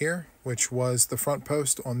stitch right here, which was the front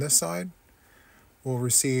post on this side, will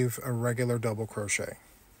receive a regular double crochet.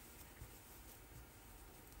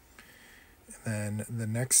 And then the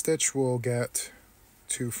next stitch will get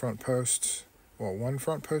 2 front posts, well, 1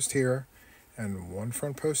 front post here and 1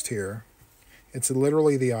 front post here. It's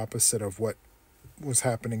literally the opposite of what was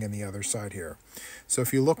happening in the other side here. So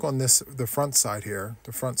if you look on this, the front side here,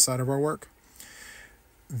 the front side of our work,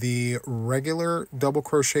 the regular double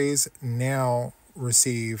crochets now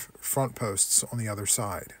receive front posts on the other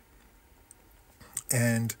side.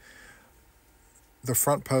 And the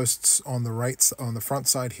front posts on the front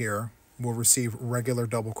side here will receive regular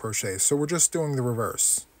double crochets. So we're just doing the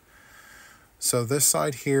reverse. So this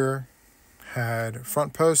side here had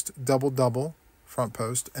front post, double, double, front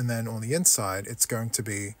post, and then on the inside it's going to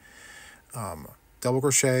be double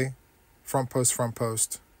crochet, front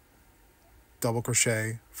post, double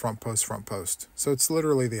crochet, front post. So it's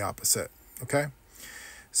literally the opposite, okay?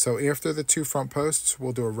 So after the 2 front posts,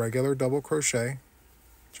 we'll do a regular double crochet,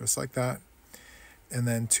 just like that, and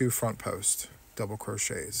then 2 front post double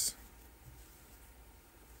crochets,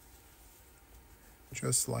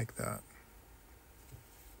 just like that.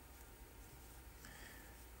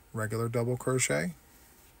 Regular double crochet,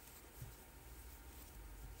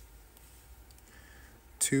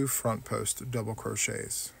 2 front post double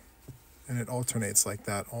crochets, and it alternates like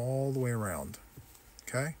that all the way around,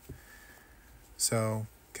 okay? So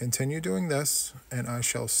continue doing this, and I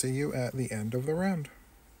shall see you at the end of the round.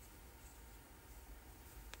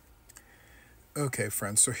 Okay,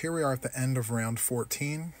 friends, so here we are at the end of round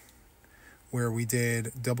 14, where we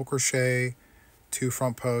did double crochet, 2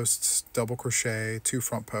 front posts, double crochet, 2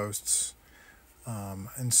 front posts.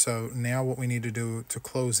 And so now what we need to do to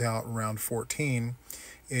close out round 14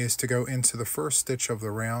 is to go into the first stitch of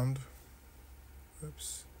the round.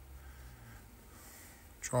 Oops.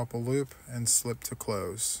 Drop a loop and slip to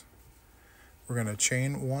close. We're going to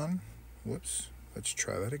chain 1. Whoops. Let's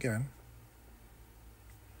try that again.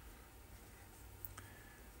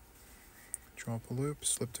 Drop a loop,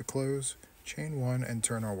 slip to close, chain 1, and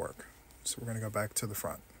turn our work. So we're going to go back to the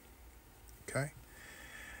front. Okay?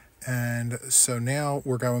 And so now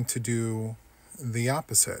we're going to do the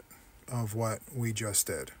opposite of what we just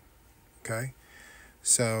did. Okay?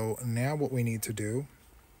 So now what we need to do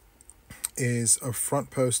is a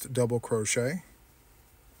front post double crochet,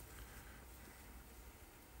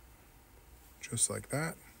 just like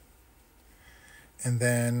that. And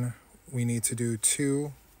then we need to do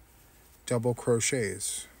 2 double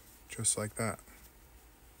crochets, just like that.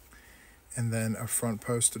 And then a front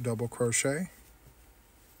post double crochet,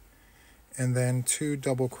 and then 2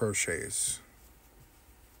 double crochets.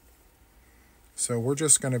 So we're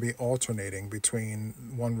just going to be alternating between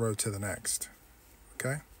one row to the next.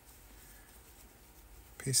 Okay?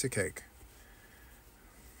 Piece of cake.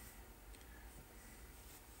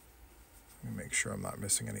 Let me make sure I'm not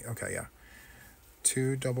missing any. Okay, yeah.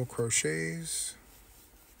 2 double crochets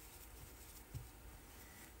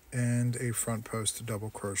and a front post double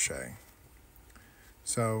crochet.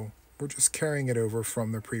 So we're just carrying it over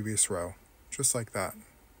from the previous row, just like that.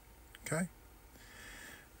 Okay?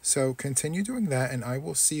 So continue doing that, and I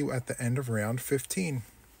will see you at the end of round 15.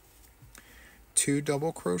 2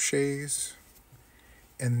 double crochets,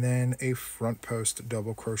 and then a front post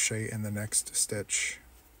double crochet in the next stitch.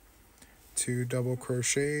 2 double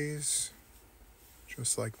crochets,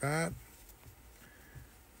 just like that,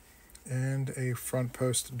 and a front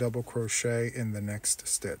post double crochet in the next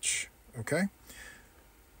stitch. Okay?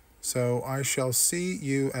 So I shall see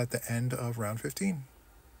you at the end of round 15.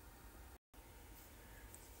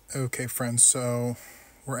 Okay, friends, so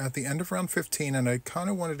we're at the end of round 15, and I kind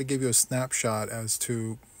of wanted to give you a snapshot as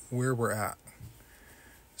to where we're at.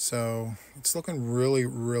 So it's looking really,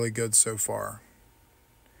 really good so far.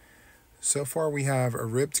 So far we have a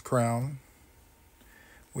ribbed crown.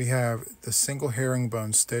 We have the single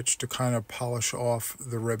herringbone stitch to kind of polish off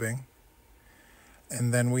the ribbing.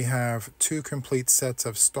 And then we have 2 complete sets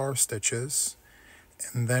of star stitches.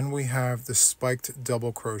 And then we have the spiked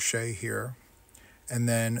double crochet here. And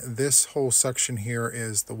then this whole section here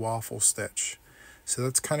is the waffle stitch. So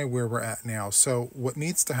that's kind of where we're at now. So what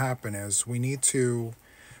needs to happen is we need to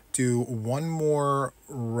do one more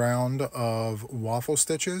round of waffle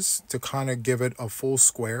stitches to kind of give it a full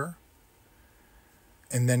square.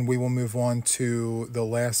 And then we will move on to the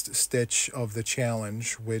last stitch of the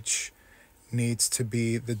challenge, which needs to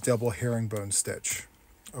be the double herringbone stitch.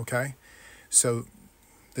 Okay? So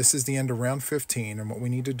this is the end of round 15, and what we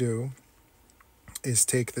need to do is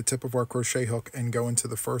take the tip of our crochet hook and go into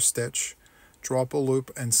the first stitch, drop a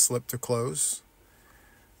loop and slip to close.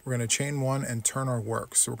 We're going to chain 1 and turn our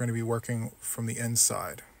work. So we're going to be working from the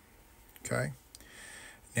inside. Okay?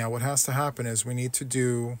 Now what has to happen is we need to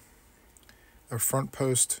do a front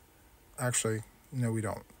post. Actually, no, we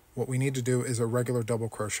don't. What we need to do is a regular double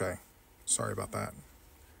crochet. Sorry about that.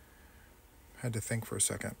 Had to think for a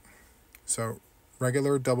second. So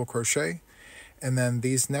regular double crochet, and then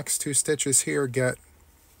these next 2 stitches here get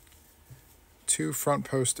 2 front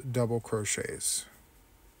post double crochets.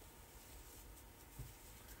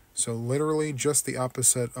 So literally just the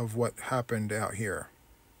opposite of what happened out here.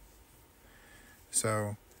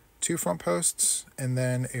 So 2 front posts, and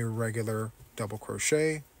then a regular double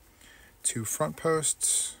crochet, 2 front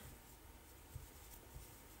posts,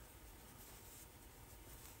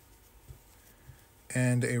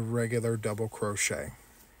 and a regular double crochet.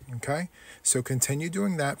 Okay, so continue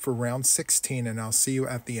doing that for round 16 and I'll see you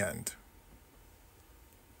at the end.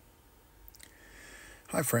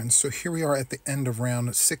 Hi friends, so here we are at the end of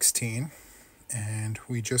round 16 and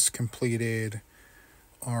we just completed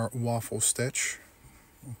our waffle stitch.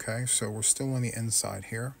 Okay, so we're still on the inside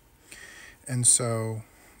here. And so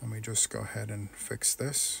let me just go ahead and fix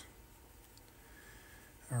this.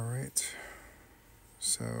 All right,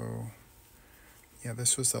 so yeah,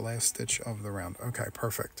 this was the last stitch of the round. Okay,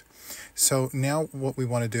 perfect. So now what we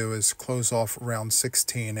want to do is close off round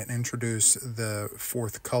 16 and introduce the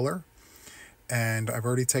fourth color. And I've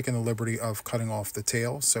already taken the liberty of cutting off the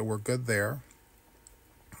tail, so we're good there.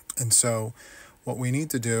 And so what we need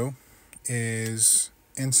to do is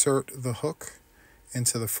insert the hook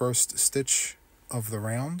into the first stitch of the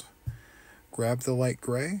round, grab the light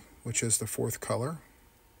gray, which is the fourth color,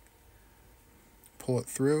 pull it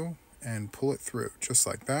through, and pull it through just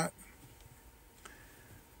like that.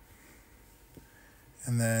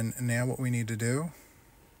 And then now what we need to do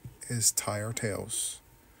is tie our tails.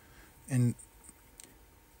 And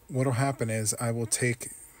what will happen is I will take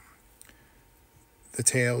the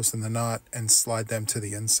tails and the knot and slide them to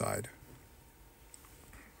the inside.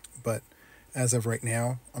 But as of right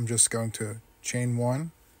now, I'm just going to chain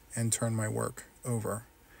one and turn my work over.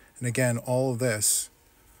 And again, all of this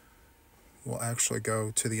will actually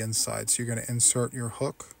go to the inside. So you're going to insert your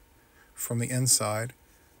hook from the inside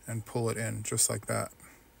and pull it in just like that.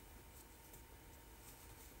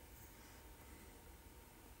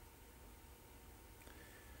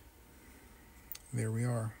 There we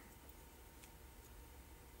are.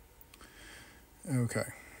 Okay.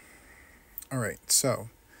 All right, so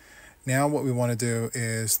now what we want to do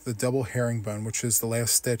is the double herringbone, which is the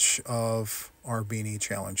last stitch of our beanie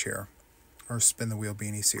challenge here, our spin the wheel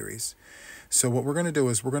beanie series. So what we're going to do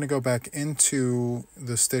is we're going to go back into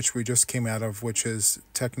the stitch we just came out of, which is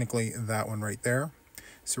technically that one right there.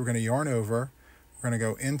 So we're going to yarn over, we're going to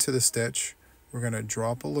go into the stitch, we're going to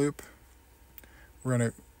drop a loop, we're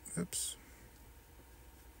going to,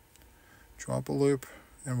 drop a loop,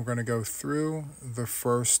 and we're going to go through the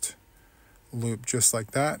first loop just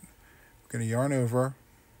like that. We're going to yarn over,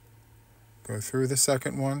 go through the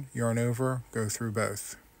second one, yarn over, go through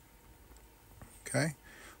both. Okay,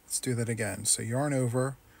 let's do that again. So yarn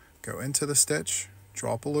over, go into the stitch,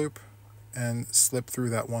 drop a loop, and slip through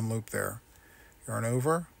that one loop there. Yarn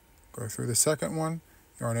over, go through the second one,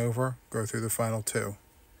 yarn over, go through the final two.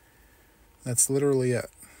 That's literally it.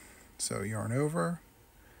 So yarn over,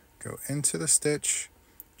 go into the stitch,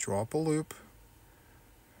 drop a loop,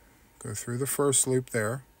 go through the first loop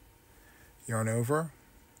there, yarn over,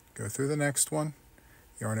 go through the next one,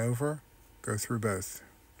 yarn over, go through both,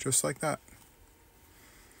 just like that.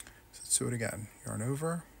 So let's do it again. Yarn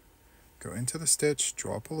over, go into the stitch,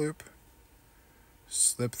 drop a loop,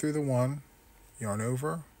 slip through the one, yarn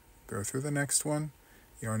over, go through the next one,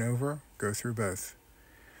 yarn over, go through both.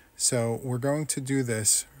 So we're going to do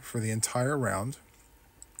this for the entire round,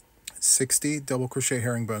 60 double crochet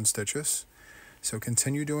herringbone stitches. So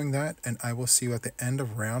continue doing that and I will see you at the end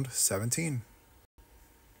of round 17.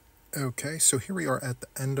 Okay, so here we are at the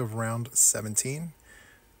end of round 17.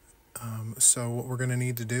 So what we're going to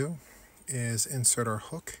need to do is insert our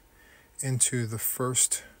hook into the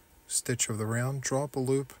first stitch of the round, drop a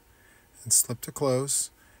loop, and slip to close.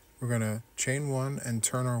 We're going to chain one and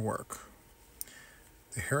turn our work.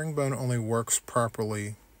 The herringbone only works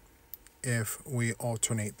properly if we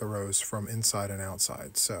alternate the rows from inside and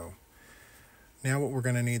outside. So now what we're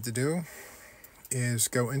going to need to do is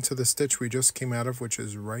go into the stitch we just came out of, which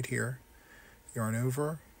is right here. Yarn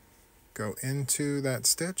over, go into that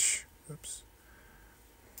stitch. Oops.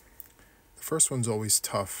 The first one's always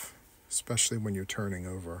tough, especially when you're turning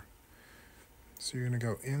over. So you're going to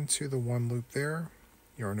go into the one loop there,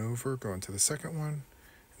 yarn over, go into the second one,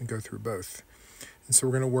 and go through both. And so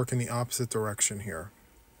we're going to work in the opposite direction here.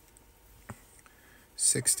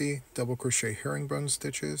 60 double crochet herringbone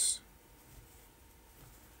stitches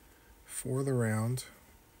for the round,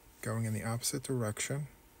 going in the opposite direction,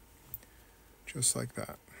 just like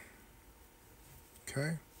that.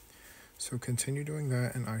 Okay, so continue doing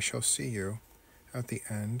that and I shall see you at the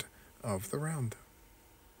end of the round.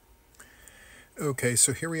 Okay,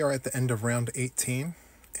 so here we are at the end of round 18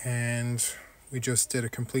 and we just did a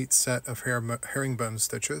complete set of herringbone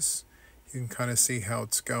stitches. You can kind of see how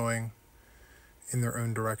it's going in their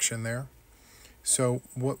own direction there. So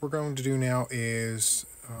what we're going to do now is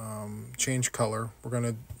change color. We're going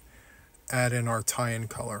to add in our tie-in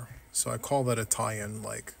color. So I call that a tie-in,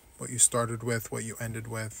 like what you started with, what you ended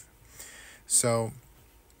with. So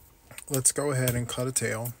let's go ahead and cut a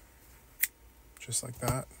tail just like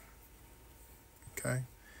that. Okay,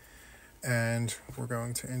 and we're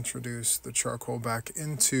going to introduce the charcoal back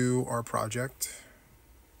into our project,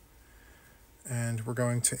 and we're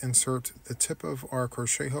going to insert the tip of our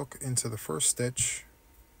crochet hook into the first stitch.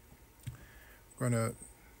 We're going to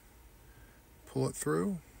pull it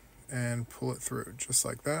through and pull it through just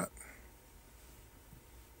like that,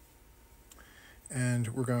 and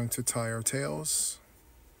we're going to tie our tails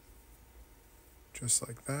just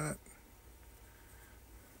like that.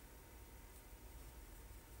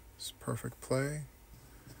 It's perfect play.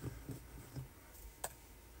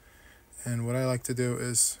 And what I like to do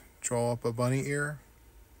is draw up a bunny ear,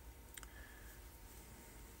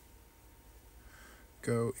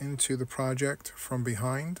 go into the project from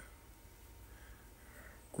behind,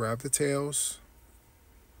 grab the tails,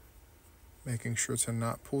 making sure to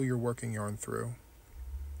not pull your working yarn through.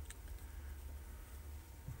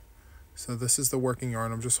 So this is the working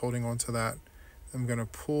yarn, I'm just holding on to that. I'm going to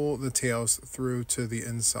pull the tails through to the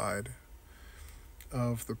inside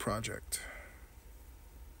of the project.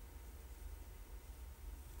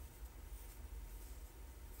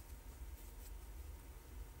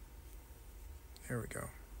 There we go.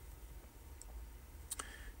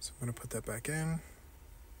 So I'm going to put that back in.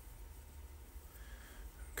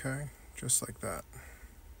 Okay, just like that.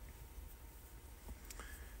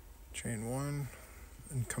 Chain one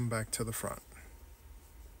and come back to the front.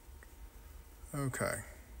 Okay,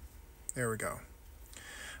 there we go.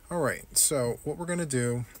 All right, so what we're going to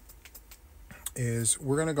do is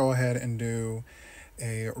we're going to go ahead and do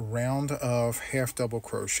a round of half double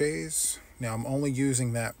crochets. Now I'm only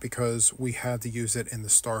using that because we had to use it in the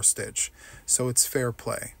star stitch, so it's fair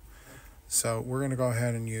play. So we're going to go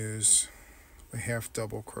ahead and use a half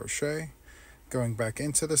double crochet, going back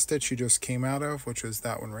into the stitch you just came out of, which is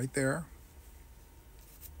that one right there.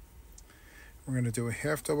 We're going to do a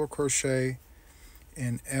half double crochet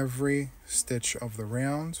in every stitch of the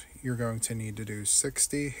round. You're going to need to do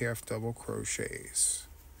 60 half double crochets,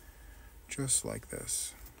 just like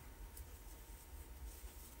this.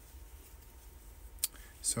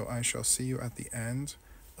 So I shall see you at the end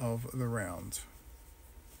of the round.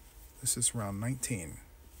 This is round 19.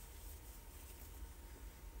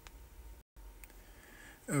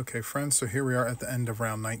 Okay friends, so here we are at the end of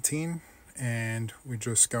round 19, and we're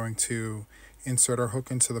just going to insert our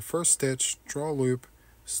hook into the first stitch, draw a loop,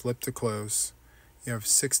 slip to close. You have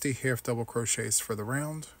 60 half double crochets for the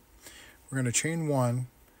round. We're going to chain one,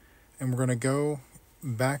 and we're going to go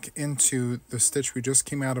back into the stitch we just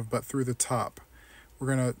came out of, but through the top.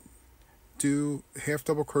 We're going to do half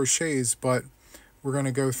double crochets, but we're going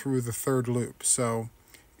to go through the third loop. So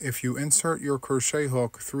if you insert your crochet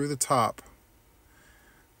hook through the top,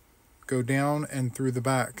 go down and through the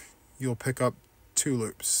back, you'll pick up 2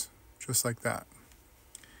 loops, just like that.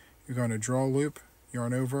 You're going to draw a loop,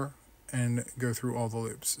 yarn over, and go through all the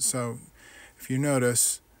loops. So if you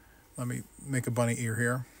notice, let me make a bunny ear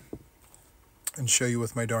here and show you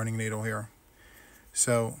with my darning needle here.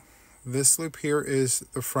 So this loop here is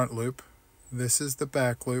the front loop, this is the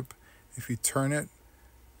back loop. If you turn it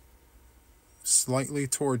slightly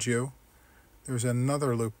towards you, there's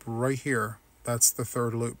another loop right here, that's the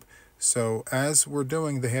third loop. So as we're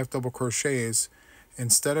doing the half double crochets,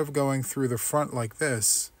 instead of going through the front like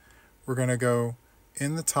this, we're going to go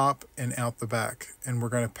in the top and out the back, and we're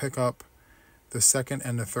going to pick up the second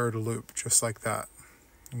and the third loop just like that.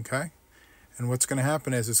 Okay, and what's going to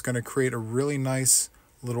happen is it's going to create a really nice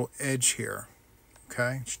little edge here.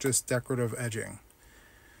 Okay, it's just decorative edging.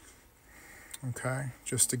 Okay,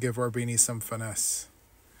 just to give our beanie some finesse.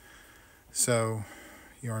 So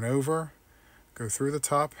yarn over, go through the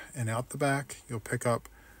top and out the back. You'll pick up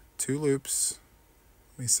 2 loops.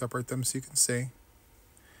 Let me separate them so you can see.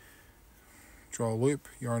 Draw a loop,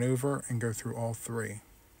 yarn over, and go through all 3.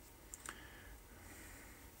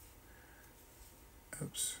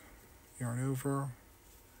 Oops. Yarn over,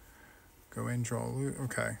 go in, draw a loop.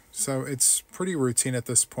 Okay, so it's pretty routine at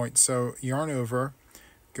this point. So yarn over,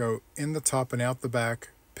 go in the top and out the back,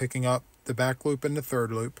 picking up the back loop and the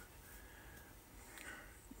third loop.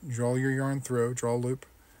 Draw your yarn through, draw a loop,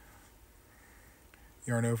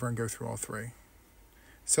 yarn over, and go through all 3.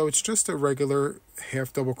 So it's just a regular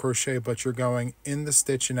half double crochet, but you're going in the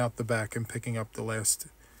stitch and out the back and picking up the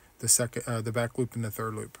back loop and the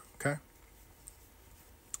third loop. Okay.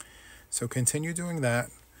 So continue doing that,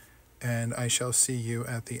 and I shall see you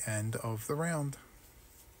at the end of the round.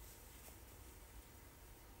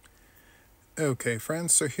 Okay,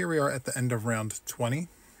 friends. So here we are at the end of round 20.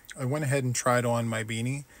 I went ahead and tried on my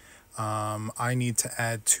beanie. I need to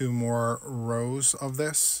add 2 more rows of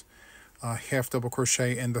this. Half double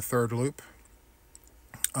crochet in the third loop.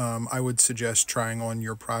 I would suggest trying on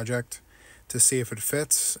your project to see if it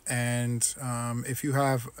fits. And if you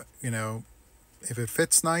have, if it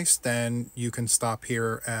fits nice, then you can stop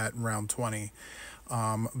here at round 20.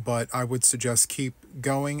 But I would suggest keep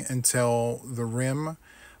going until the rim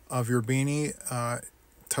of your beanie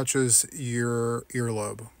touches your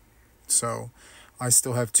earlobe. So I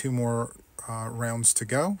still have 2 more rounds to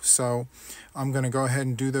go. So I'm going to go ahead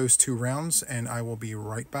and do those 2 rounds, and I will be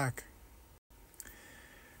right back.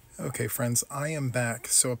 Okay, friends, I am back.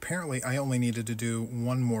 So apparently I only needed to do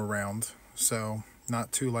 1 more round, so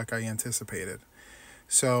not 2 like I anticipated.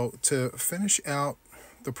 So to finish out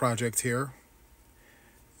the project here,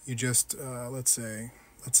 you just, let's say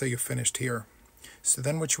you finished here. So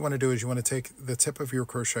then what you want to do is you want to take the tip of your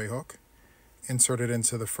crochet hook, insert it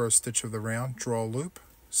into the first stitch of the round, draw a loop,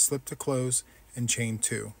 slip to close, and chain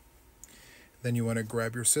 2. Then you want to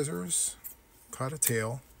grab your scissors, cut a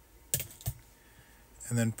tail,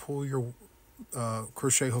 and then pull your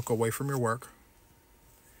crochet hook away from your work.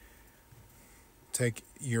 Take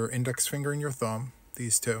your index finger and your thumb,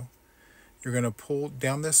 these 2. You're going to pull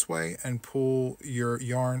down this way and pull your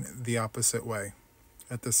yarn the opposite way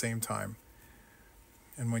at the same time.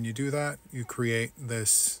 And when you do that, you create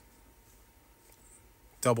this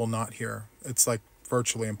double knot here. It's like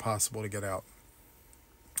virtually impossible to get out.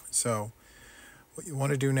 So what you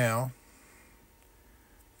want to do now,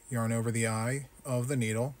 yarn over the eye of the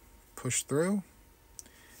needle, push through,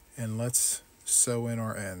 and let's sew in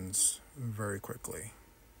our ends very quickly.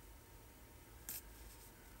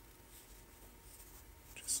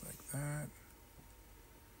 Just like that.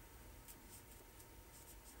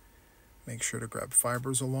 Make sure to grab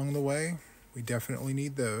fibers along the way. We definitely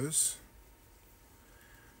need those.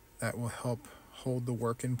 That will help hold the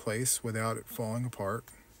work in place without it falling apart.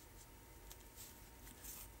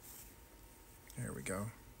 There we go.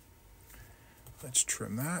 Let's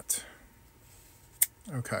trim that.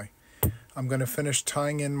 Okay, I'm going to finish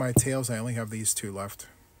tying in my tails. I only have these 2 left.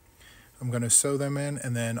 I'm going to sew them in,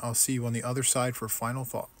 and then I'll see you on the other side for final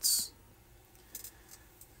thoughts.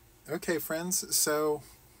 Okay, friends, so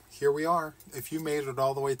here we are. If you made it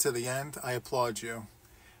all the way to the end, I applaud you.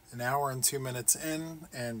 1 hour and 2 minutes in,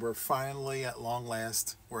 and we're finally, at long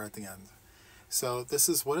last, we're at the end. So this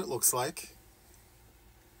is what it looks like.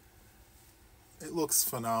 It looks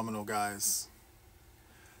phenomenal, guys.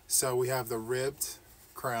 So we have the ribbed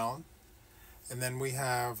crown, and then we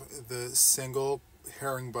have the single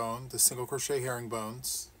herringbone, the single crochet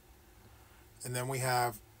herringbones, and then we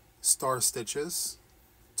have star stitches,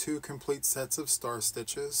 2 complete sets of star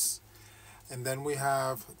stitches, and then we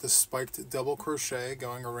have the spiked double crochet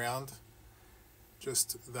going around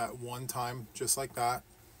just that 1 time, just like that.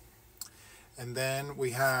 And then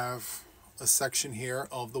we have a section here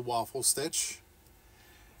of the waffle stitch.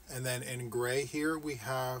 And then in gray here we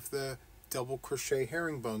have the double crochet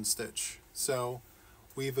herringbone stitch. So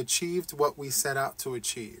we've achieved what we set out to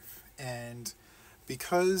achieve. And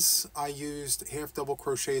because I used half double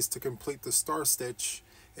crochets to complete the star stitch,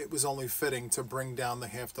 it was only fitting to bring down the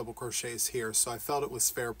half double crochets here. So I felt it was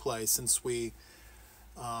fair play since we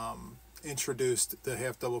introduced the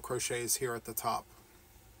half double crochets here at the top,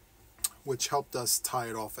 which helped us tie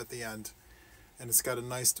it off at the end. And it's got a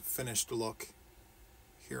nice finished look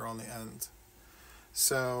here on the end.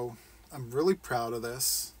 So I'm really proud of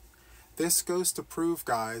this. This goes to prove,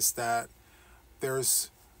 guys, that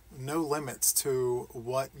there's no limits to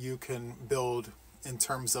what you can build in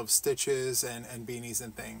terms of stitches and beanies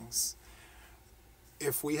and things.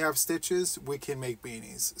 If we have stitches, we can make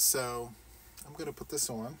beanies. So I'm going to put this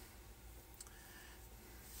on.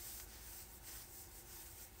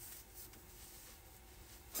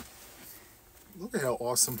 Look at how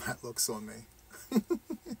awesome that looks on me.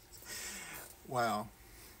 Wow.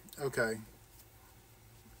 Okay.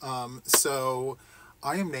 So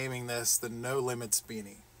I am naming this the No Limits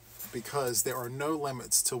Beanie because there are no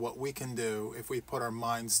limits to what we can do if we put our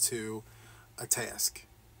minds to a task.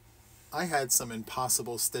 I had some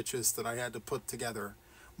impossible stitches that I had to put together,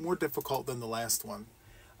 more difficult than the last one.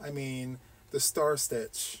 I mean, the star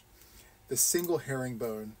stitch, the single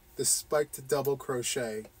herringbone, the spiked double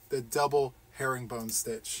crochet, the double herringbone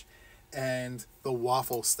stitch, and the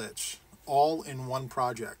waffle stitch, all in one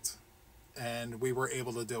project, and we were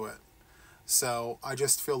able to do it. So I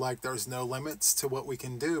just feel like there's no limits to what we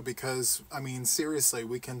can do because, I mean, seriously,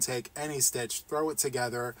 we can take any stitch, throw it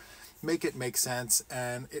together, make it make sense,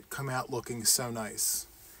 and it come out looking so nice.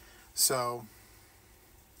 So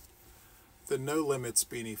the No Limits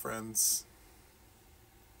Beanie, friends.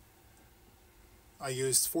 I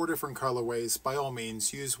used 4 different colorways. By all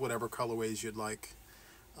means, use whatever colorways you'd like.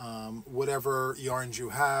 Whatever yarns you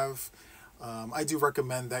have. I do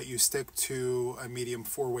recommend that you stick to a medium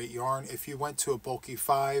 4-weight yarn. If you went to a bulky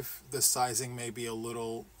 5, the sizing may be a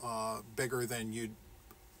little bigger than you'd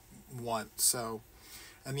want. So,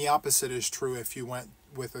 and the opposite is true if you went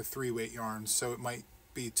with a 3-weight yarn, so it might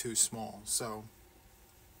be too small. So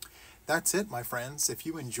that's it, my friends. If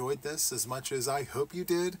you enjoyed this as much as I hope you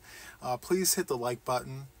did, please hit the like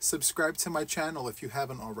button. Subscribe to my channel if you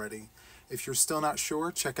haven't already. If you're still not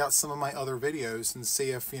sure, check out some of my other videos and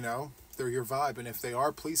see if, you know, they're your vibe. And if they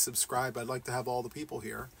are, please subscribe. I'd like to have all the people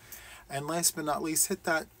here. And last but not least, hit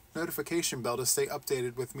that notification bell to stay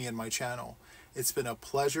updated with me and my channel. It's been a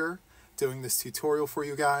pleasure doing this tutorial for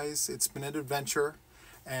you guys. It's been an adventure.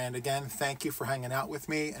 And again, thank you for hanging out with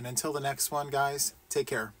me. And until the next one, guys, take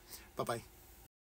care. Bye-bye.